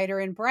brighter and brighter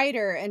and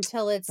brighter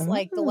until it's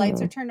like the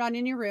lights are Oh, turned on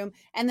in your room,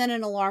 and then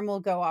an alarm will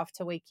go off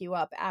to wake you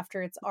up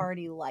after it's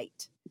already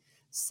light.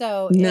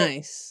 So it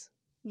nice.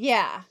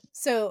 yeah.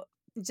 So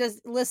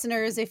just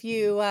listeners, if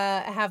you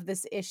have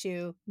this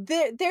issue,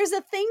 there's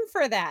a thing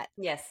for that.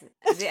 Yes.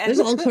 There's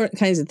all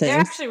kinds of They're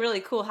things. actually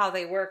really cool how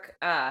they work.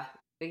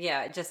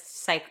 Yeah,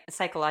 just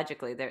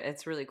psychologically,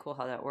 it's really cool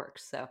how that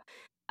works. So,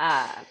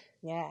 uh,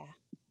 Yeah.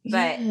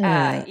 but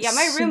Yeah. yeah,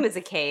 my room is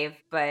a cave,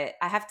 but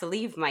I have to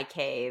leave my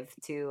cave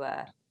to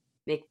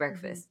make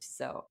Mhm. breakfast.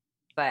 So,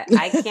 but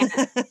I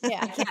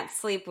Yeah. can't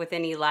sleep with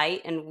any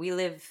light, and we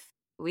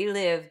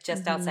live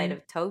just outside Mhm.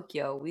 of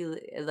Tokyo.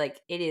 Like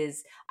it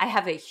is. I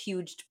have a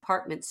huge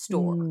department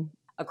store Mm.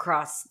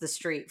 across the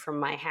street from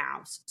my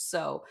house,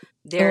 so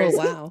Oh, there's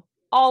wow.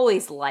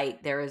 always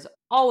light. There is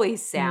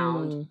always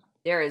sound. Mm.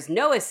 There is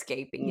no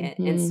escaping it.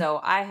 And Mhm. so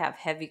I have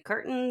heavy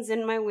curtains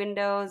in my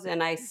windows,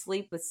 and I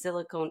sleep with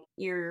silicone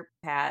ear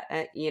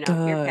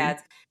God.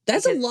 pads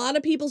That's a because, lot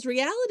of people's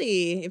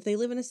reality if they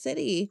live in a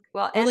city.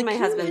 well, Or, and like, my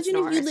can you husband imagine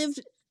if you snores.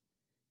 lived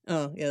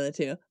Oh, yeah, that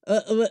too.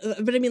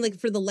 But I mean, like,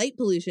 for the light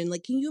pollution,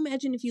 like, can you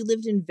imagine if you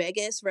lived in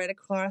Vegas right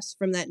across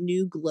from that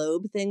new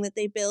globe thing that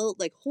they built?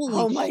 Like,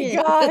 holy Oh my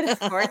shit. god.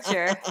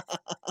 Torture.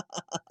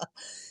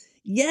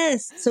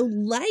 Yes. So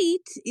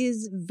light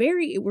is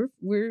very we're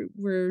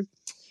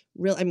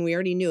real, I mean, we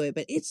already knew it,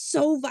 but it's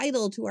so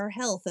vital to our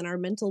health and our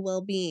mental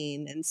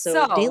well-being. And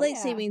so So, daylight Yeah.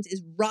 savings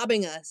is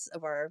robbing us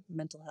of our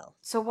mental health.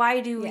 why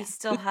do we Yeah.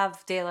 still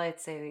have daylight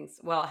savings?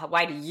 Well,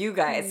 why do you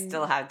guys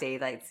still Hmm. have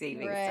daylight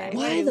savings Right. time?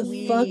 Why Why do the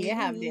fuck? we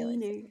have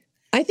daylight savings?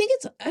 I think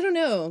it's I don't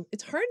know.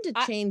 It's hard to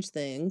I change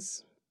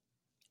things,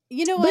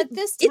 You know but what?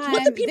 This it's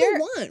what the time people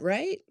want,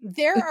 right?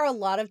 there are a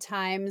lot of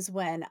times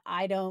when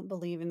I don't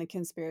believe in the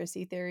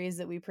conspiracy theories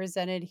that we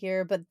presented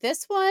here, but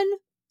this one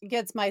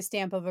gets my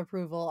stamp of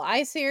approval.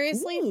 I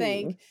seriously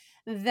think Ooh,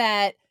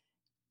 that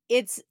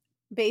it's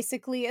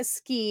basically a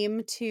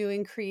scheme to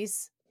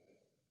increase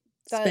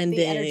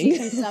the energy spending.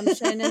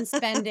 consumption and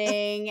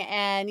spending,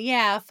 and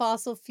yeah,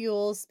 fossil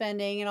fuel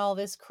spending and all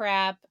this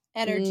crap,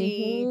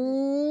 energy,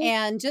 Mhm.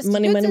 and just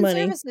Money, goods money, and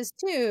money. services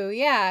too.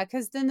 Yeah,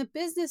 because then the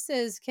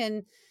businesses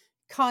can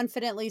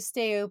confidently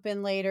stay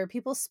open later.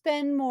 People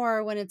spend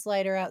more when it's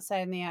lighter outside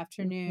in the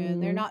afternoon.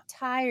 They're Mhm. not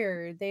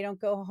tired. They don't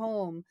go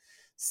home.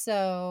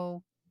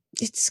 So,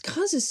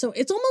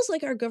 It's almost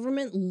like our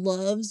government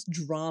loves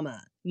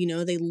drama. You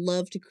know, they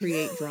love to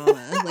create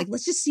drama. Like,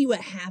 let's just see what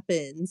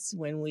happens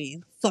when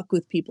we fuck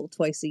with people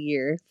twice a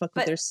year, fuck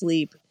with But their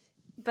sleep.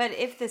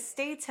 if the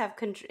states have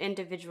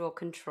individual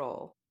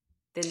control,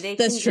 then they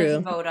That's can just true.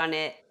 mhm, vote on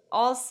it.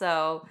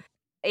 Also,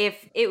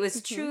 if it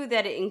was mhm. true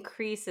that it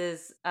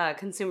increases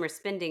consumer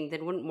spending,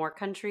 then wouldn't more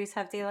countries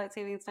have daylight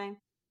savings time?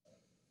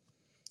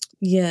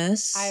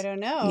 I Yes. don't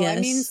know. I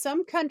mean, Yes.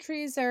 some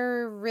countries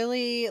are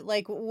really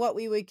like what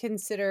we would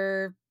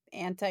consider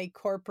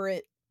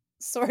anti-corporate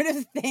sort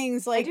of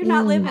things. I Like, do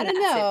not live Mm. I in don't that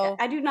know.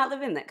 I do not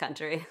live in that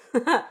country.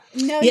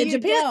 No, Yeah, you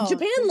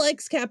don't. Japan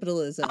likes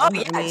Oh capitalism.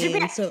 I yeah,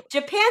 mean, so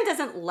Japan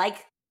doesn't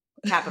like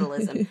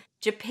capitalism.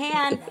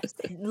 Japan Loves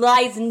it.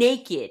 lies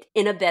naked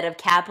in a bed of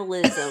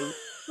capitalism,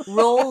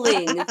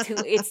 rolling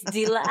to its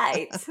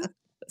delight.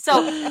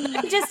 So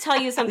let me just tell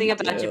you they something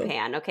about do.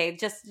 Japan, okay?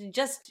 Just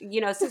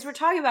since we're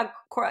talking about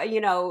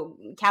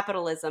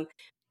capitalism,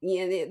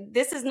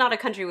 this is not a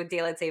country with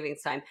daylight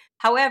savings time.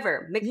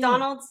 However,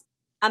 Yeah. McDonald's,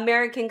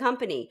 American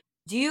company,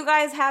 do you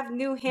guys have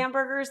new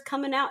hamburgers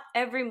coming out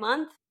every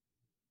month?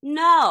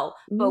 No,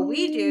 but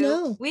we do.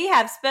 No. We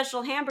have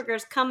special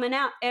hamburgers coming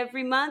out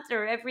every month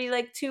or every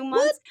like 2 What?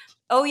 months.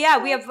 Oh yeah,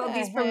 we What have the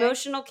these heck?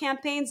 promotional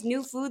campaigns,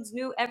 new foods,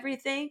 new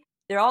everything.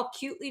 They're all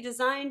cutely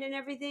designed and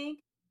everything.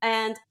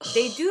 And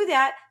they do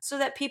that so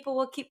that people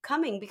will keep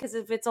coming, because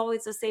if it's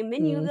always the same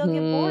menu, they'll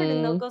get bored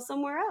and they'll go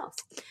somewhere else.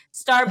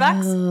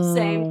 Starbucks,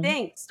 same Oh,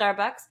 thing.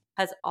 Starbucks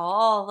has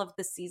all of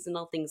the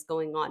seasonal things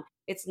going on.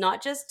 It's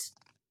not just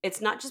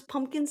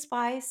pumpkin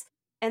spice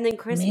and then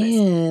Christmas.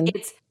 man.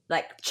 It's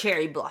like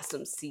cherry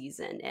blossom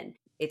season, and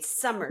it's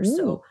summer, Ooh.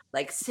 so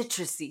like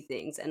citrusy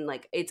things, and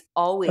like it's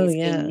Oh, always a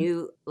yeah.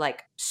 new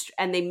like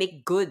and they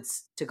make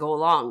goods to go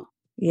along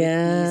with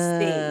these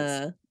things.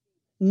 Yeah.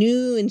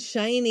 New and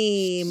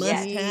shiny,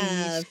 must Yes.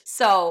 have.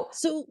 Sweet.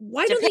 So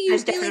why don't they Japan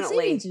use daylight definitely.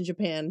 savings in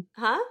Japan?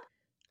 Huh?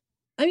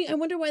 I mean, I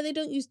wonder why they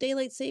don't use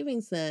daylight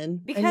savings then.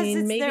 I Because mean,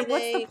 it's maybe there.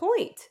 What's the they.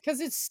 point? Because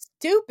it's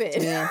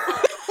stupid. Yeah.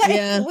 Like,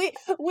 Yeah.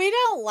 we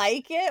don't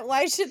like it.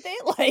 Why should they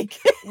like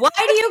it? Why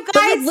do you But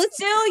like, guys let's.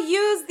 still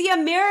use the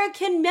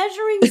American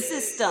measuring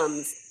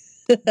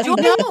systems? I Join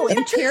know. the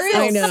metric Imperial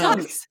I know.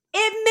 system. sucks.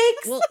 It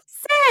makes Well,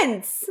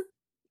 sense.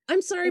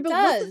 I'm sorry, It but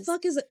what the does.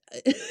 fuck is it?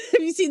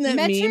 Have you seen that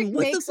Metric meme?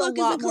 What the makes a fuck is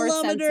a lot more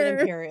sense than kilometer?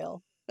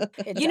 imperial.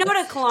 It You know what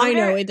a does. I kilometer?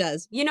 know it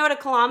does. You know what a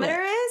Yeah.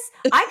 kilometer is?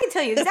 I can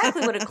tell you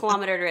exactly what a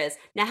kilometer is.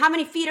 Now, how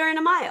many feet are in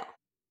a mile?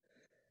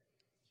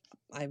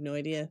 I have no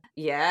idea.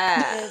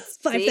 Yeah. It's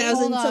See?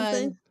 5,000 hold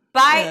something. on.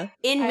 Yeah.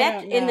 In I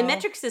don't the know.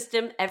 metric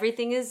system,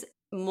 everything is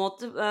I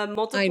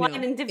multiplied know.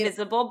 and It.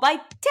 divisible by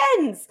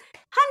tens,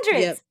 Yep.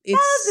 hundreds,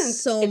 It's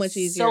thousands. so much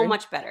It's so easier.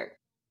 much better.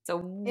 It's a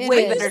It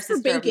way I use better it for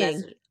system of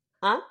baking. measure.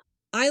 Huh?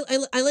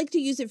 I like to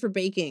use it for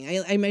baking.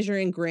 I measure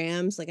in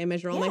grams. Like I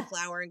measure all my Yeah.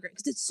 flour in grams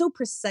because it's so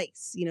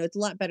precise. You know, it's a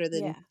lot better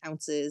than Yeah.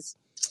 ounces.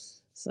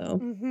 So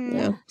Mm-hmm.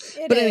 yeah.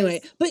 Yeah. It But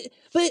anyway, is. but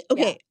Yeah.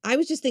 okay, I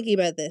was just thinking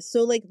about this.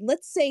 So like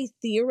let's say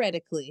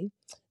theoretically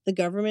the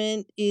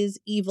government is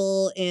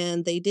evil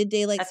and they did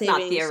daylight That's not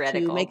savings to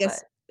theoretical, make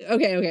us but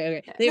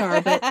okay. yeah. They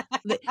are, but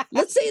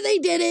let's say they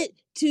did it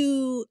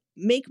to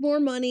make more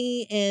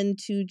money and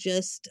to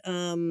just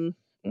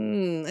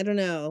I don't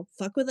know,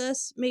 fuck with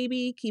us,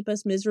 maybe keep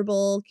us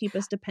miserable, keep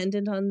us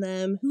dependent on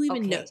them. Who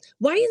even knows? Okay.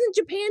 Why isn't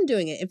Japan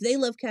doing it if they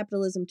love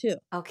capitalism too?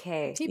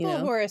 Okay. You People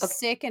who know? are Okay.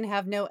 sick and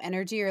have no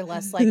energy are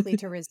less likely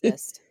to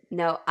resist.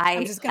 No,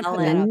 I'm just going to put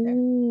that out there.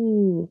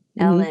 Ooh.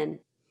 Ellen,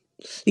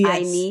 I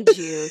Yes. need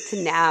you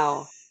to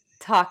now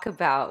talk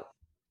about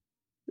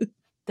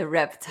the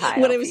reptile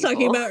What I was talking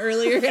people. about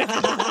earlier.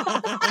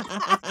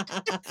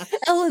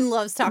 Ellen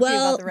loves talking about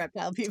Well, the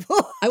reptile people.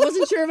 I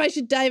wasn't sure if I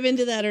should dive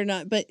into that or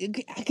not, but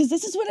because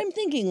this is what I'm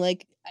thinking.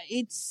 Like,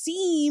 it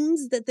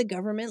seems that the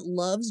government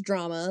loves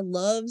drama,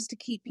 loves to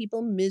keep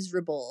people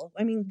miserable.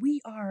 I mean,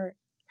 we are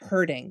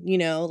hurting, you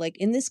know, like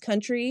in this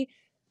country.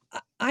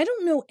 I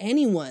don't know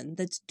anyone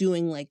that's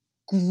doing like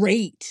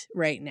great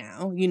right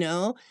now, you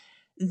know?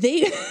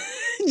 They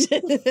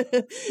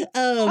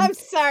I'm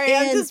sorry.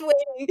 I'm and just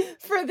waiting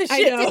for the I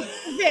shit know.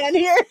 to ban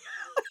here.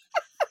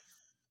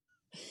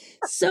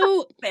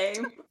 So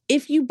Same.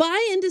 if you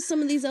buy into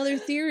some of these other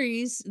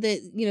theories that,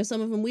 you know, some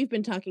of them we've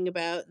been talking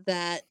about,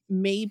 that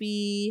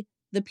maybe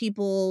the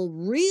people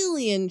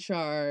really in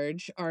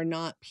charge are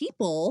not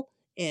people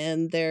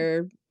and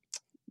they're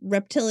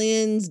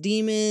reptilians,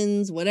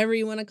 demons, whatever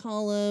you want to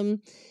call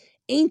them,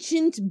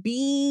 ancient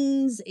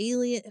beings,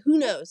 alien, who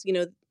knows, you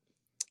know,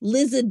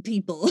 lizard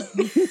people.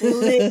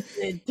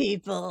 Lizard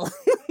people.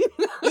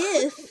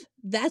 If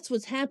that's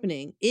what's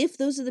happening, if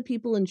those are the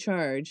people in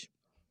charge,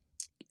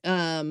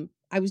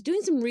 I was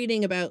doing some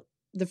reading about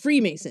the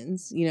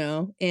Freemasons, you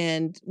know,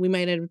 and we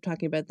might end up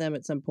talking about them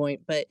at some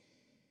point, but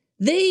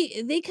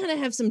they kind of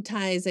have some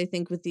ties, I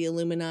think, with the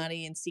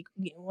Illuminati and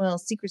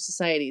secret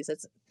societies.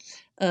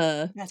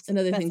 That's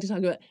another thing to talk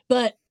about.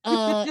 But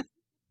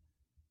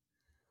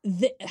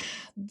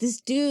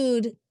this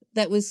dude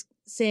that was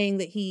saying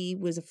that he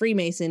was a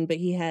Freemason, but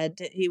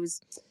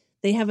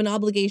they have an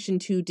obligation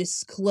to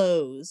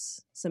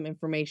disclose some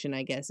information,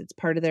 I guess. It's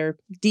part of their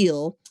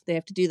deal. They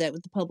have to do that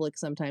with the public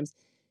sometimes.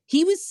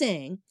 He was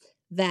saying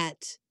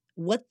that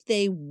what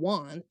they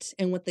want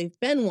and what they've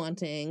been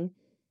wanting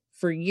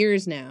for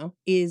years now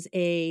is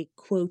a,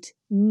 quote,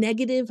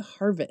 negative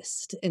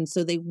harvest. And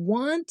so they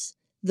want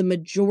the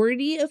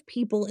majority of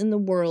people in the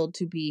world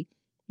to be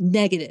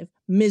negative,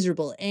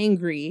 miserable,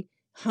 angry,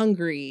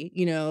 hungry,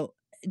 you know,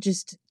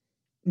 just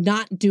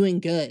not doing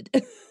good.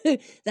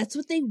 That's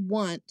what they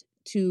want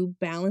to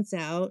balance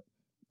out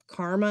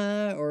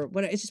karma or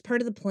what. It's just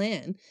part of the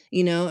plan,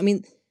 you know. I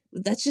mean,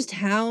 that's just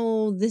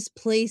how this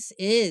place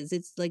is.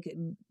 It's like,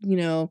 you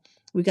know,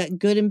 we got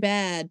good and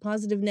bad,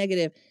 positive,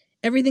 negative.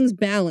 Everything's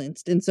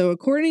balanced. And so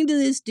according to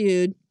this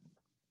dude,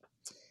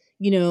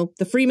 you know,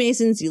 the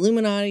Freemasons, the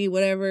Illuminati,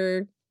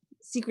 whatever,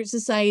 secret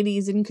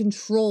societies in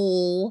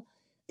control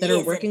that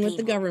are working with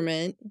the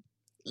government,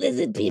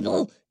 lizard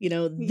people, you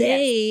know,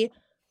 they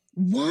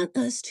want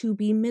us to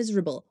be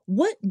miserable.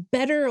 What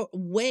better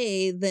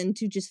way than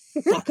to just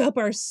fuck up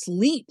our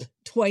sleep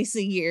twice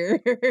a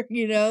year,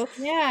 you know?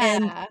 Yeah.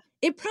 And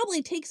it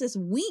probably takes us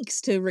weeks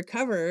to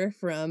recover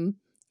from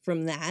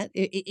from that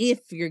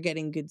if you're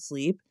getting good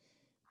sleep.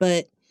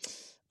 But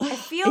I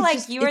feel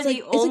like you are the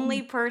it's like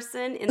only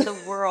person in the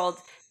world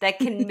that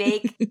can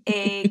make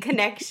a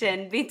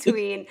connection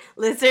between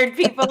lizard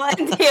people and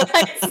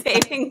daylight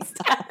savings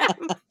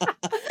time.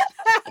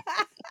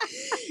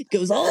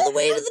 goes all the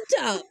way to the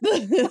top.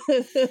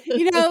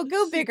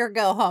 Go big or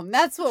go home.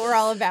 That's what we're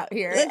all about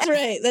here. That's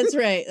right.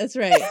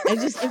 I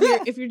just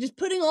if you're just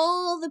putting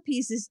all the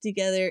pieces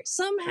together,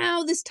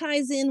 somehow this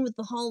ties in with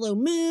the hollow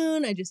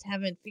moon. I just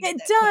haven't figured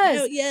It that quite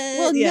does. out yet.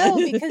 Well, Yeah.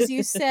 no, because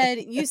you said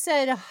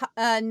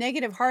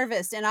negative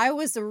harvest, and I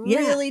was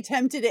really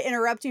tempted to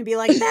interrupt you and be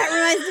like, that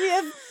reminds me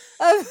of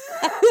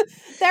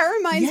that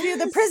reminds me of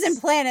the prison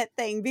planet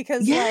thing,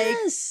 because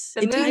yes,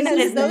 The it moon ties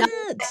is into not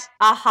that.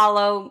 a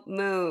hollow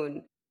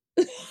moon.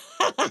 but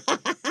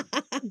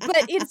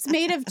it's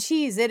made of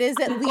cheese. It is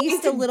at I'm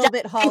least a going to little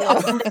bit die hollow.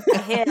 on the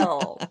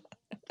hill.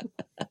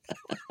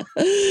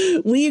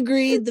 We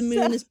agreed the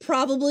moon is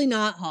probably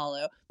not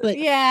hollow, but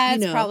Yeah,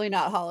 it's probably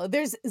not hollow.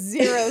 There's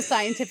zero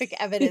scientific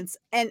evidence,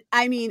 and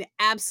I mean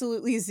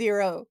absolutely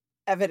zero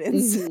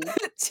evidence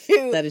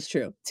that is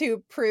true,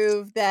 to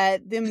prove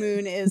that the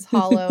moon is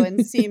hollow,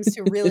 and seems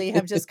to really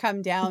have just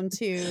come down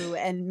to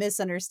and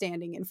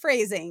misunderstanding and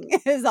phrasing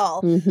is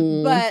all.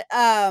 But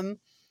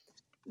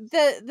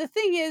the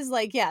thing is,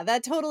 like, yeah,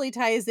 that totally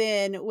ties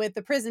in with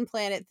the prison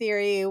planet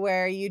theory,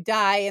 where you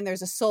die and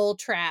there's a soul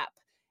trap,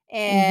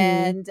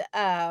 and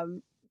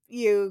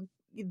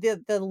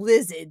the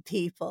lizard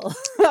people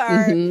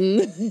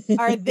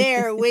are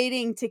there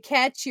waiting to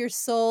catch your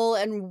soul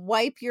and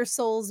wipe your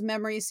soul's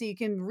memory so you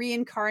can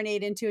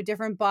reincarnate into a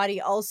different body,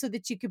 also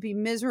that you could be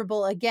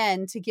miserable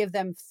again, to give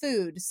them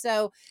food.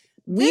 So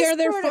we are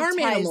their farm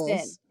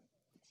animals.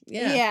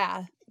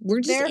 Yeah.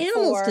 We're just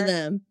animals to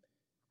them.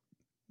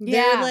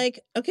 They're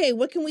like, okay,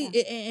 what can we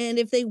and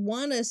if they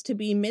want us to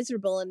be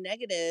miserable and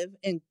negative,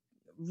 and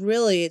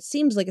really it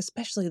seems like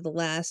especially the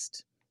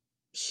last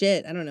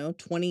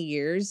 20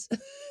 years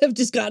have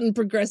just gotten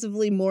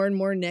progressively more and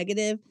more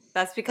negative.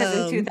 That's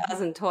because in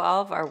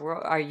 2012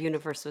 our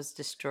universe was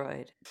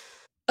destroyed.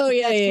 Oh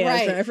yeah,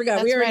 right. Sorry, I forgot.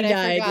 That's we already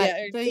right,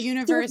 died. Yeah, the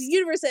universe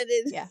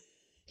ended. Yeah,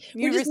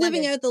 we're just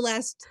living out the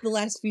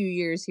last few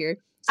years here.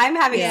 I'm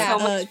having so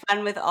much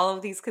fun with all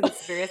of these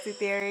conspiracy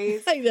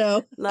theories. I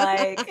know,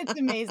 like it's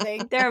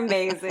amazing. They're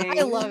amazing.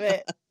 I love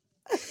it.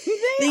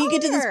 Then you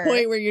get to this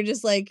point where you're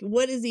just like,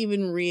 what is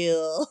even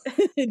real?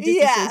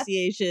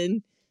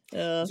 Disassociation.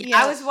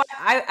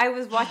 I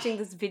was watching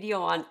this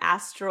video on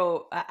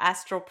astral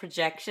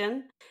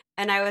projection,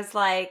 and I was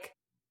like,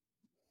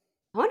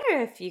 I wonder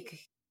if you could.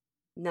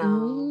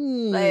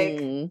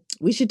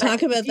 We should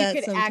talk about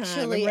that sometime.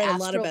 Actually, I read a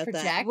lot about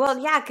project? that. Well,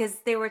 yeah, because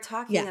they were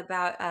talking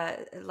about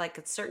like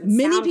a certain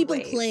many sound people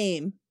waves.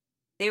 claim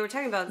they were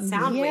talking about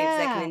sound waves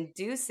that can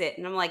induce it,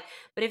 and I'm like,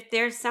 but if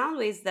there's sound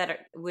waves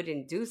that would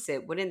induce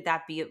it, wouldn't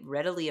that be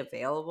readily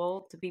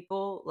available to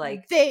people?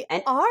 Like they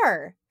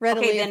are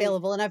readily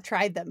available, and I've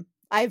tried them.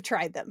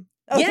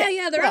 Okay,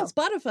 yeah, they're on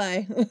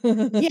Spotify.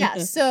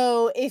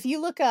 So if you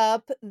look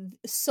up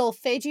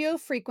solfeggio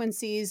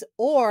frequencies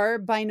or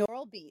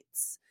binaural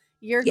beats,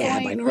 you're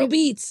going binaural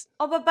beats.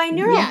 Oh, but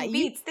binaural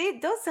beats,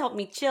 those help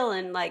me chill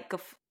and like,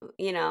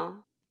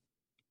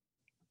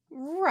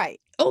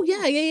 Right. Oh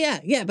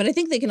yeah. But I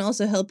think they can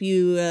also help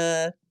you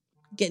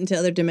get into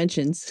other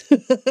dimensions.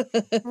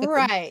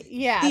 Right.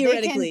 Yeah.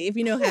 Theoretically, if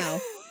you know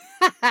how.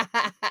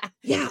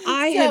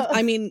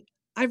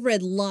 I've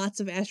read lots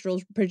of astral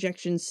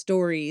projection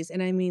stories,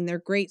 and I mean, they're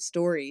great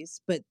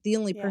stories, but the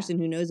only person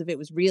who knows if it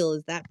was real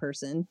is that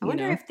person. I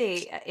wonder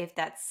if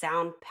that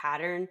sound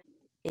pattern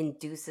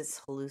induces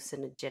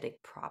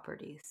hallucinogenic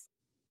properties.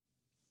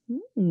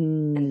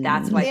 And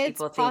that's why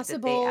people think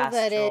that they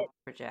astral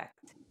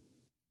project.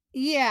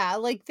 Yeah,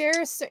 like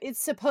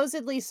it's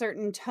supposedly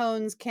certain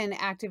tones can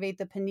activate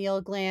the pineal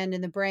gland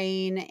in the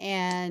brain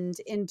and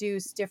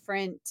induce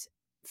different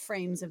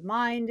frames of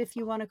mind, if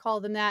you want to call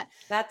them that.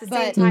 But at the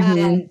same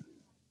time,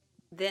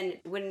 then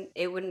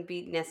it wouldn't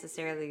be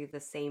necessarily the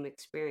same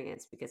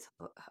experience, because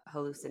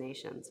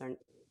hallucinations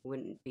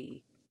wouldn't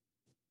be.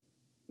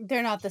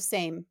 They're not the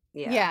same.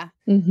 Yeah.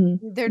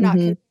 They're not.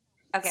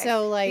 Okay.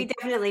 So we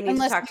definitely need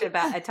to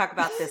talk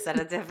about this at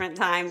a different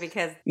time,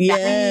 because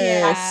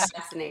that's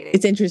fascinating.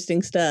 It's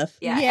interesting stuff.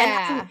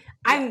 Yeah.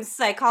 I'm a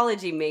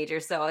psychology major,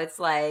 so it's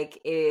like,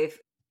 if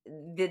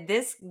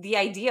the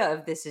idea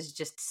of this is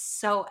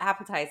just so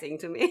appetizing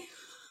to me.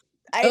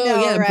 I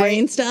know, right?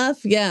 Brain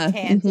stuff. Yeah.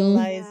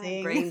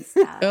 Tantalizing. Brain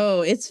stuff.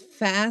 Oh, it's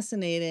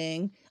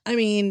fascinating. I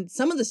mean,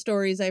 some of the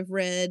stories I've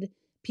read,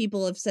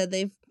 people have said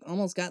they've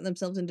almost gotten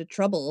themselves into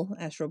trouble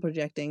astral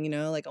projecting,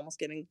 like almost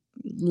getting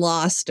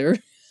lost or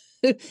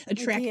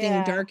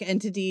attracting dark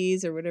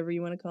entities or whatever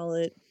you want to call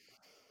it.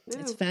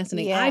 It's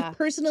fascinating. I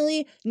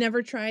personally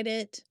never tried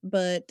it,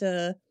 but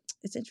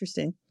it's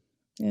interesting.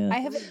 Yeah.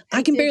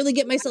 I can barely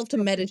get myself to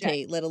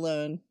meditate, let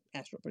alone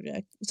astral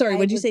project. Sorry,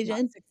 what'd you say,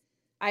 Jen?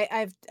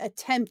 I've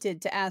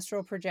attempted to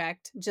astral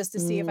project just to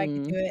see if I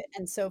could do it,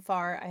 and so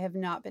far I have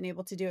not been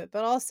able to do it.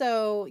 But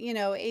also,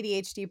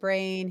 ADHD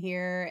brain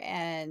here,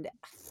 and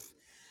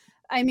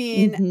I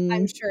mean,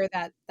 I'm Hmm. sure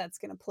that that's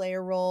going to play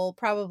a role.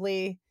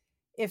 Probably,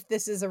 if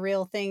this is a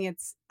real thing,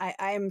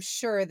 I'm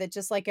sure that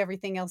just like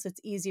everything else, it's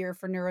easier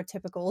for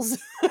neurotypicals.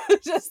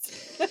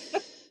 Just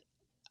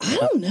I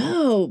don't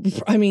know.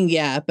 I mean,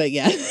 yeah, but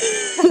yeah,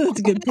 that's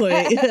a good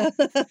point.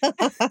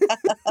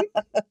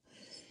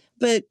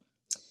 But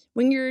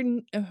when you're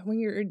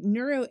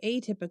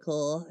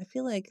neuroatypical, I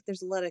feel like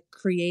there's a lot of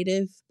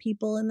creative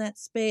people in that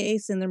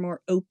space, and they're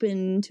more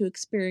open to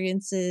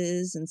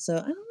experiences. And so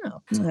I don't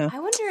know. Yeah. I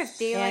wonder if and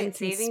daylight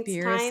savings time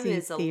conspiracy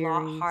is a lot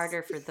theories.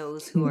 harder for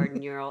those who are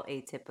neural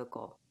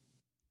atypical.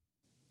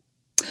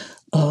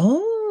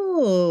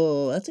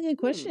 Oh, that's a good Hmm.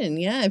 question.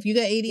 Yeah, if you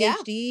got Yeah.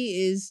 ADHD,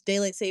 is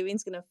daylight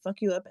savings gonna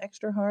fuck you up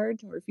extra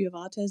hard? Or if you have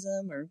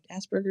autism or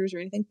Asperger's or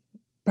anything?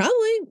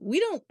 Probably. We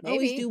don't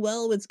always do Maybe.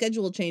 well with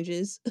schedule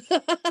changes.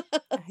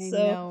 I So,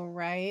 know,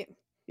 right? I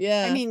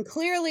yeah, mean,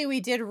 clearly we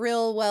did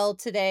real well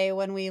today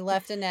when we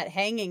left Annette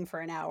hanging for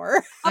an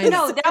hour. Oh I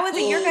know. no, that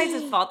wasn't your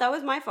guys' fault. That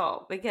was my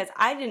fault because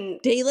I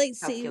didn't Daylight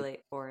save.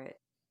 calculate for it.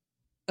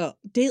 Oh,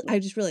 I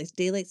just realized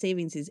daylight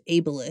savings is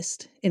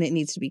ableist and it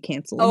needs to be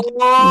canceled.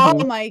 Oh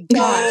Mhm. my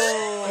gosh.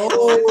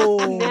 Oh,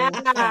 Okay.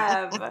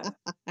 snap.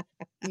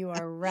 You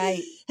are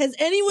right. Has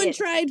anyone It-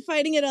 tried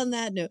fighting it on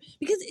that note?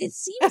 Because it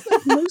seems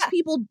like most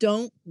people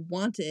don't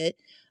want it.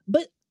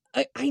 But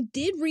I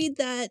did read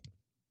that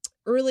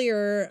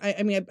earlier.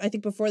 I mean, I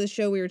think before the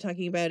show we were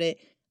talking about it.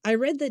 I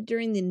read that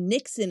during the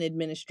Nixon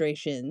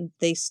administration,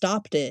 they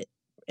stopped it.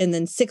 And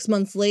then 6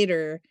 months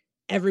later,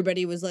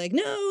 everybody was like,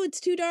 no, it's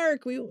too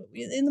dark. We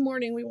in the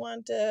morning, we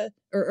want,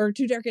 or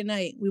too dark at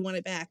night. We want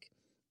it back.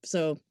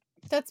 So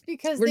That's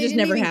because we're they just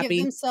didn't never even give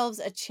happy. themselves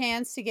a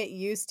chance to get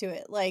used to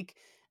it. Like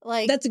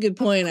That's a good of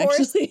point, course,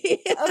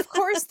 actually. of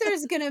course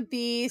there's going to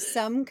be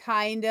some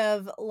kind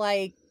of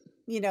like,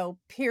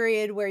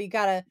 period where you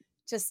got to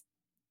just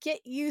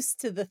get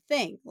used to the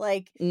thing.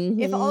 Like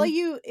if Hmm.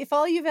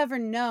 all you've ever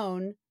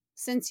known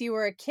since you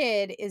were a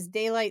kid is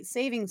daylight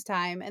savings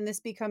time and this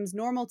becomes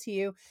normal to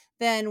you,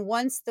 then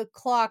once the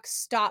clock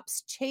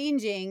stops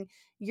changing,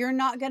 you're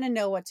not going to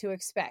know what to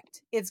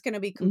expect. It's going to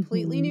be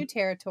completely Hmm. new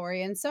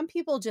territory. And some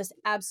people just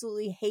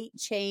absolutely hate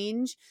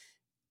change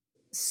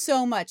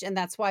so much. And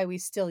that's why we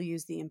still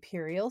use the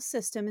imperial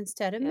system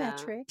instead of yeah.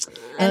 metric.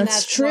 And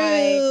That's that's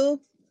why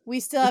true. we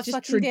still It's have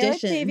just fucking daylight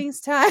tradition.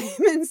 savings time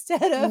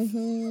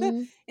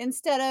Hmm.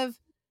 instead of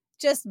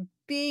just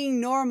being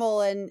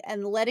normal and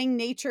letting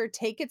nature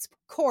take its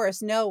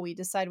course. No, we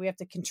decide we have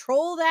to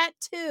control that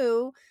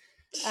too.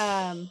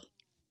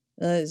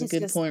 That is a It's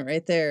good just point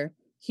right there.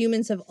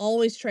 Humans have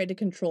always tried to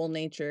control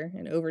nature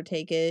and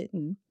overtake it,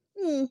 and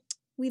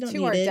we don't to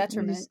need our it. We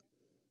detriment. just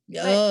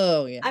But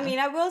oh I yeah. mean,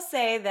 I will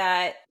say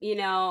that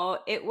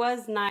it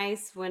was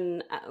nice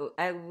when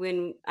I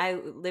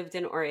lived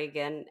in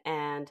Oregon,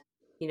 and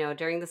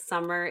during the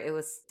summer it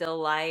was still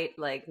light,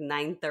 like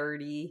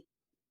 9:30.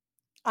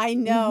 I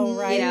know,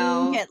 You right?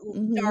 Mm-hmm. know, Get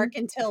Mm-hmm. dark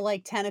until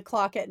like 10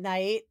 o'clock at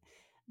night.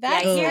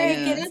 yeah. Oh Here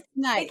yeah. That's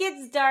nice. it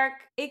gets dark.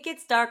 It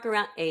gets dark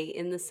around 8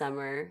 in the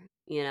summer.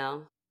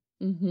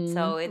 Mm-hmm. So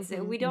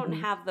Mhm. we don't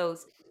Mm-hmm. have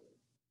those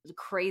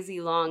crazy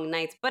long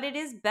nights, but it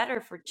is better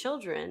for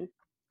children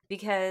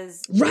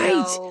because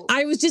Right.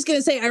 I was just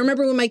gonna say. I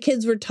remember when my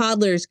kids were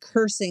toddlers,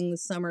 cursing the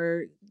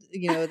summer.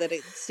 That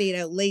it stayed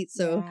out late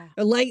Yeah.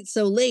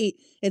 so late.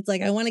 It's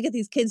like I want to get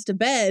these kids to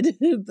bed,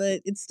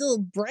 but it's still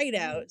bright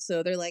out.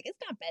 So they're like, it's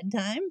not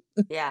bedtime.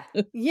 yeah.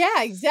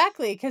 Yeah,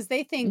 exactly. Because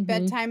they think Mm-hmm.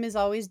 bedtime is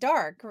always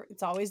dark.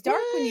 It's always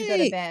dark when you go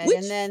to Right. bed. Which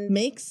And then,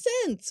 makes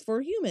sense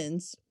for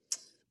humans.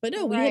 But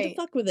no, we had to right.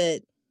 fuck with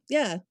it.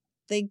 Yeah.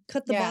 They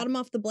cut the Yeah. bottom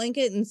off the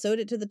blanket and sewed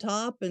it to the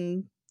top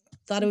and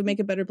thought it would Mhm. make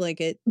a better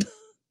blanket.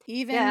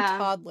 Even Yeah.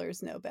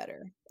 toddlers know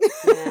better.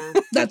 Yeah.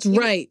 That's Even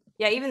right.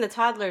 even the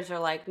toddlers are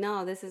like,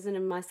 "No, this isn't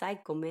in my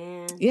cycle,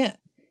 man." Yeah.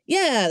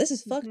 Yeah, this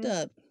is fucked Mhm.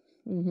 up.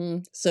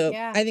 So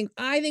Yeah. I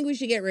think we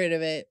should get rid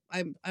of it.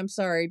 I'm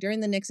sorry.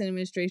 During the Nixon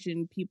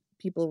administration,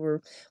 people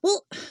were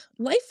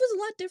life was a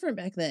lot different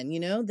back then.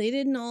 They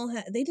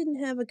didn't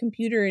have a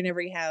computer in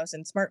every house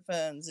and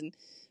smartphones and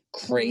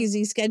Mhm.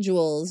 crazy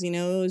schedules. It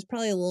was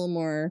probably a little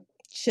more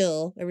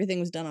chill. Everything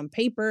was done on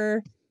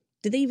paper.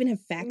 Did they even have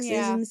faxes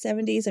Yeah. in the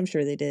 70s? I'm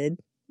sure they did.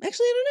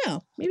 Actually, I don't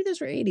know. Maybe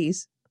those were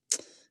 80s.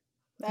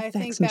 A I fax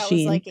think that was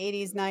machine. like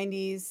 80s,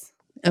 90s.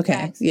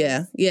 Okay.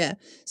 Yeah. Faxes. Yeah.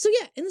 So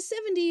yeah, in the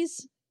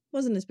 70s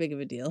wasn't as big of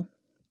a deal.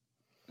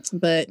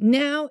 But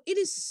now it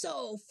is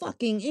so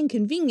fucking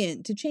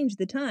inconvenient to change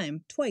the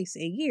time twice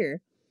a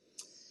year.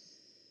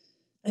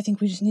 I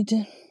think we just need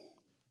to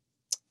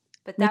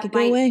But make it go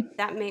away.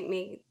 that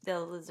make the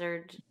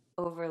lizard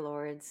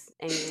overlords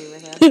angry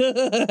with us.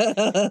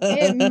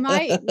 It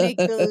might make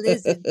the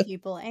lizard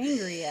people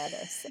angry at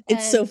us.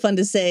 It's so And fun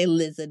to say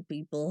lizard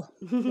people.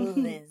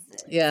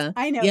 lizards. Yeah.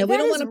 I know. Yeah, we That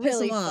don't is want to piss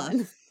them really off.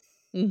 fun.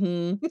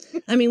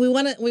 I mean, we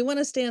want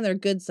to stay on their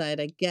good side,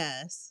 I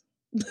guess.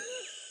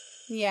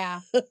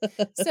 Yeah.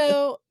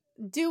 So,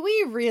 do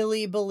we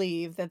really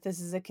believe that this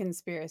is a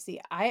conspiracy?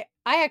 I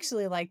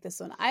actually like this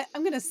one. I'm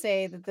going to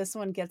say that this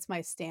one gets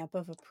my stamp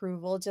of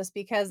approval just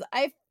because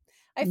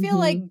I feel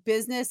like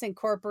business and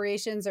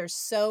corporations are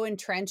so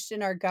entrenched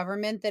in our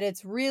government that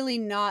it's really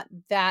not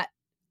that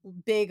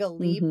big a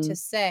leap to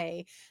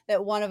say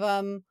that one of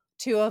them,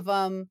 two of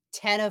them,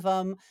 10 of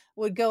them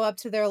would go up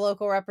to their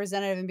local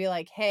representative and be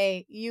like,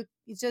 hey, you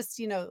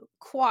just,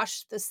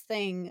 quash this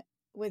thing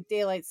with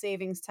daylight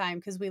savings time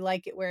because we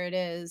like it where it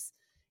is.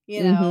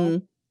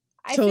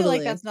 I feel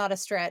like that's not a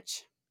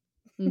stretch.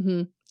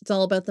 It's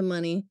all about the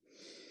money.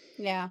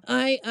 Yeah.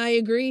 I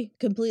agree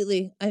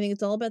completely. I think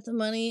it's all about the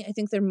money. I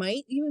think there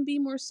might even be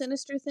more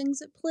sinister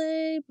things at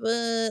play,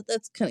 but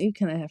that's you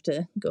kind of have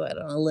to go out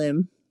on a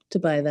limb to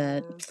buy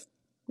that.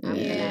 I'm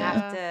gonna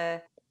have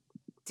to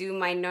do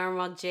my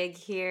normal jig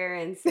here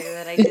and say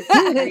that I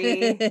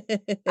disagree.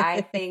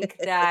 I think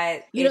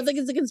that you don't think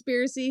it's a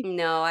conspiracy?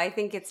 No, I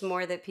think it's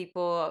more that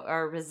people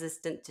are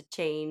resistant to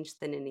change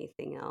than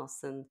anything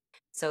else, and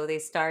so they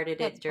started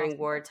it during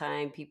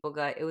wartime.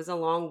 It was a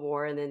long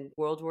war, and then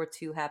World War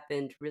II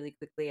happened really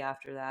quickly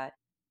after that.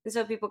 And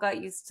so people got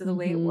used to the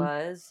way it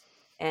was.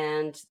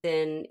 And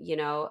then,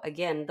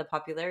 again, the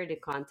popularity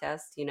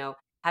contest,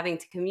 having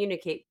to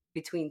communicate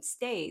between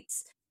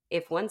states.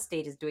 If one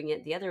state is doing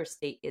it, the other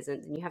state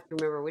isn't. And you have to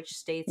remember which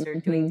states are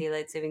doing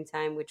daylight saving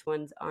time, which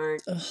ones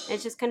aren't. And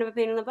it's just kind of a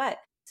pain in the butt.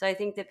 So I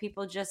think that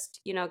people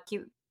just,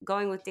 keep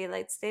going with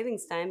daylight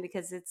savings time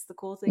because it's the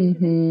cool thing to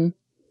do.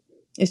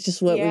 It's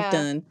just what we've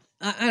done.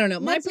 I don't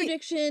know. My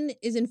prediction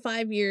is in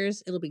 5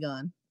 years it'll be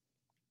gone.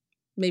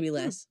 Maybe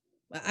less.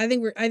 I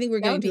think we're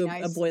getting to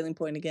a boiling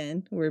point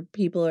again where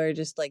people are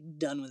just like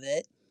done with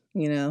it,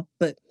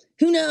 But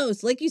who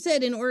knows? Like you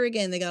said, in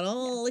Oregon, they got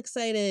all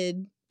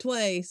excited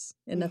twice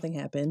and nothing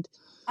happened.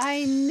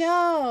 I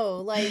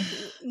know. Like,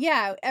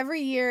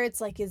 every year it's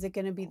like, is it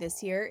going to be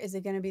this year? Is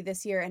it going to be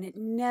this year? And it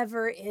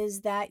never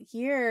is that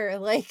year.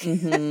 Like,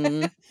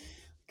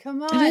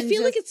 come on. And I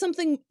feel like it's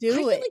something. I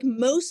feel like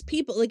most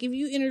people, like if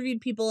you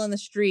interviewed people on the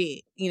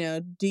street,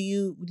 do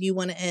you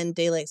want to end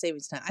daylight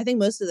savings time? I think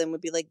most of them would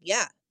be like,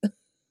 yeah.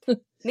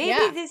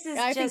 Maybe this is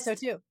I think so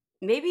too.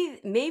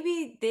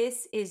 Maybe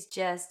this is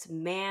just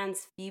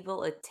man's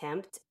feeble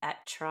attempt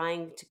at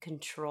trying to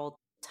control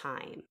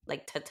time,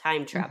 like to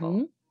time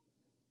travel.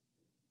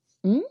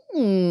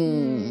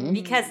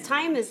 Because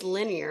time is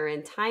linear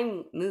and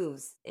time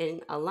moves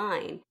in a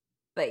line.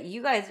 But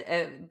you guys,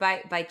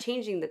 by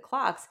changing the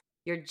clocks,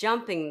 you're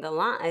jumping the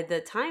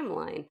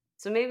timeline.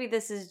 So maybe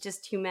this is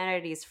just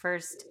humanity's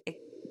first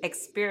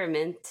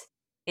experiment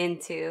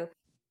into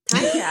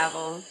time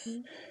travel.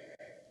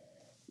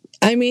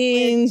 I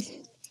mean,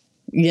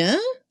 yeah,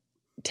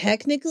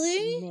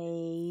 technically,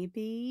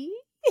 maybe.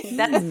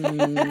 That's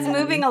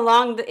moving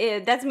along.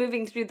 That's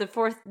moving through the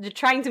fourth. You're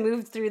trying to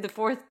move through the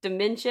fourth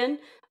dimension,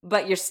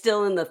 but you're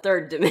still in the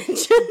third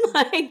dimension.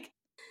 Like,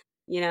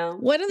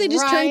 why don't they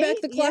just turn back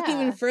the clock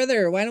even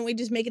further? Why don't we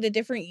just make it a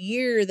different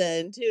year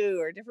then, too,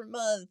 or a different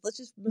month? Let's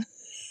just.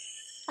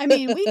 I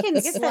mean, we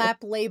can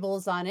slap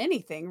labels on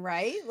anything,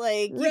 right?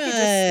 Like, you could just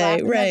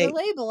slap another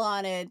label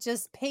on it.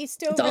 Just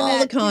paste over all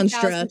that the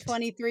construct.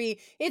 2023.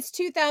 It's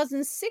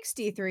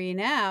 2063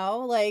 now.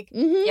 Like,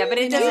 yeah, but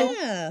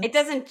it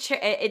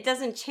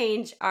doesn't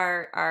change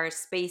our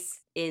space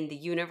in the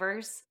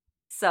universe.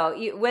 So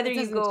whether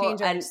you go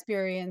change our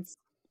experience,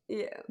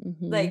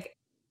 like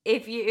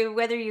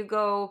whether you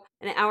go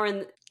an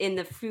hour in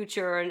the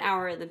future or an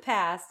hour in the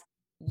past,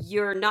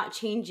 you're not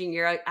changing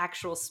your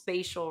actual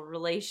spatial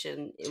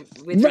relation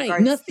with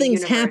regards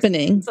nothing's to the universe.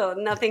 Happening. So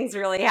nothing's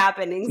really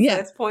happening. So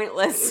it's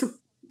pointless.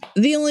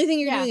 The only thing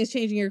you're doing is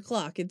changing your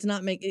clock. It's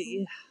not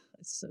making.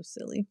 It's so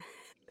silly.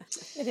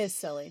 It is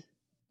silly.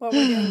 What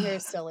we're doing here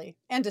is silly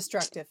and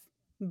destructive.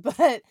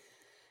 But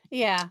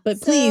yeah.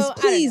 But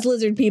please,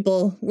 lizard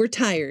people, we're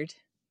tired.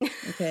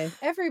 Okay.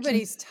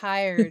 Everybody's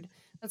tired.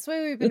 That's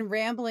why we've been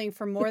rambling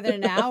for more than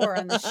an hour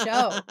on the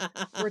show.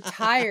 We're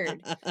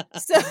tired.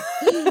 So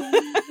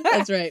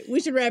that's right. We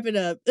should wrap it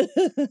up.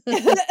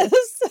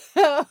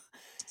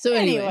 So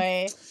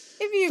anyway,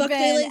 if you've fuck been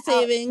daylight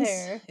savings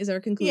there, is our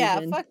conclusion. Yeah,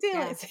 fuck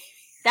daylight savings.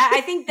 I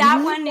think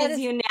that one is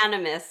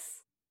unanimous.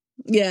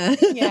 Yeah.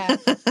 Yeah.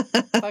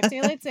 Fuck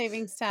daylight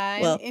savings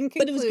time. Well, in conclusion,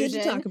 but it was good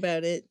to talk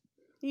about it.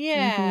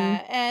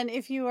 Yeah. And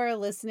if you are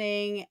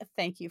listening,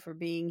 thank you for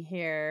being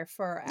here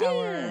for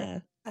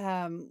our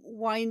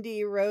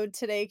windy road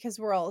today, because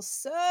we're all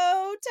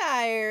so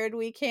tired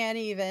we can't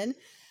even.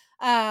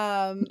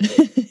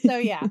 So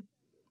yeah,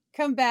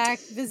 come back,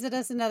 visit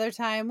us another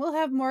time. We'll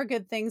have more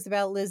good things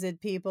about lizard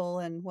people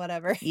and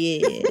whatever.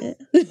 Yeah.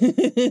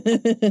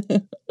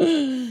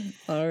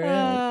 All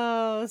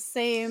right. Oh,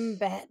 same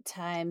bat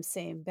time,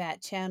 same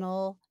bat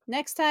channel.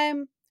 Next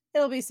time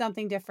it'll be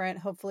something different.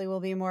 Hopefully we'll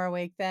be more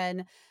awake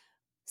then.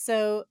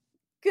 So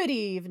good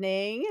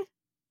evening.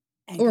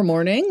 Or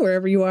morning,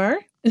 wherever you are.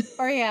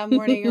 Or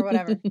morning or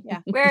whatever.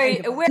 Yeah.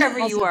 Wherever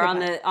you are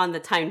on the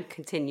time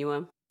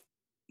continuum.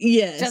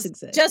 Yes,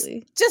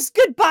 exactly. Just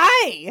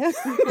goodbye.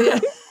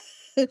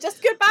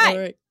 Just goodbye. All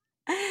right.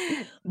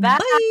 Bye.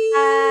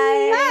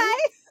 Bye.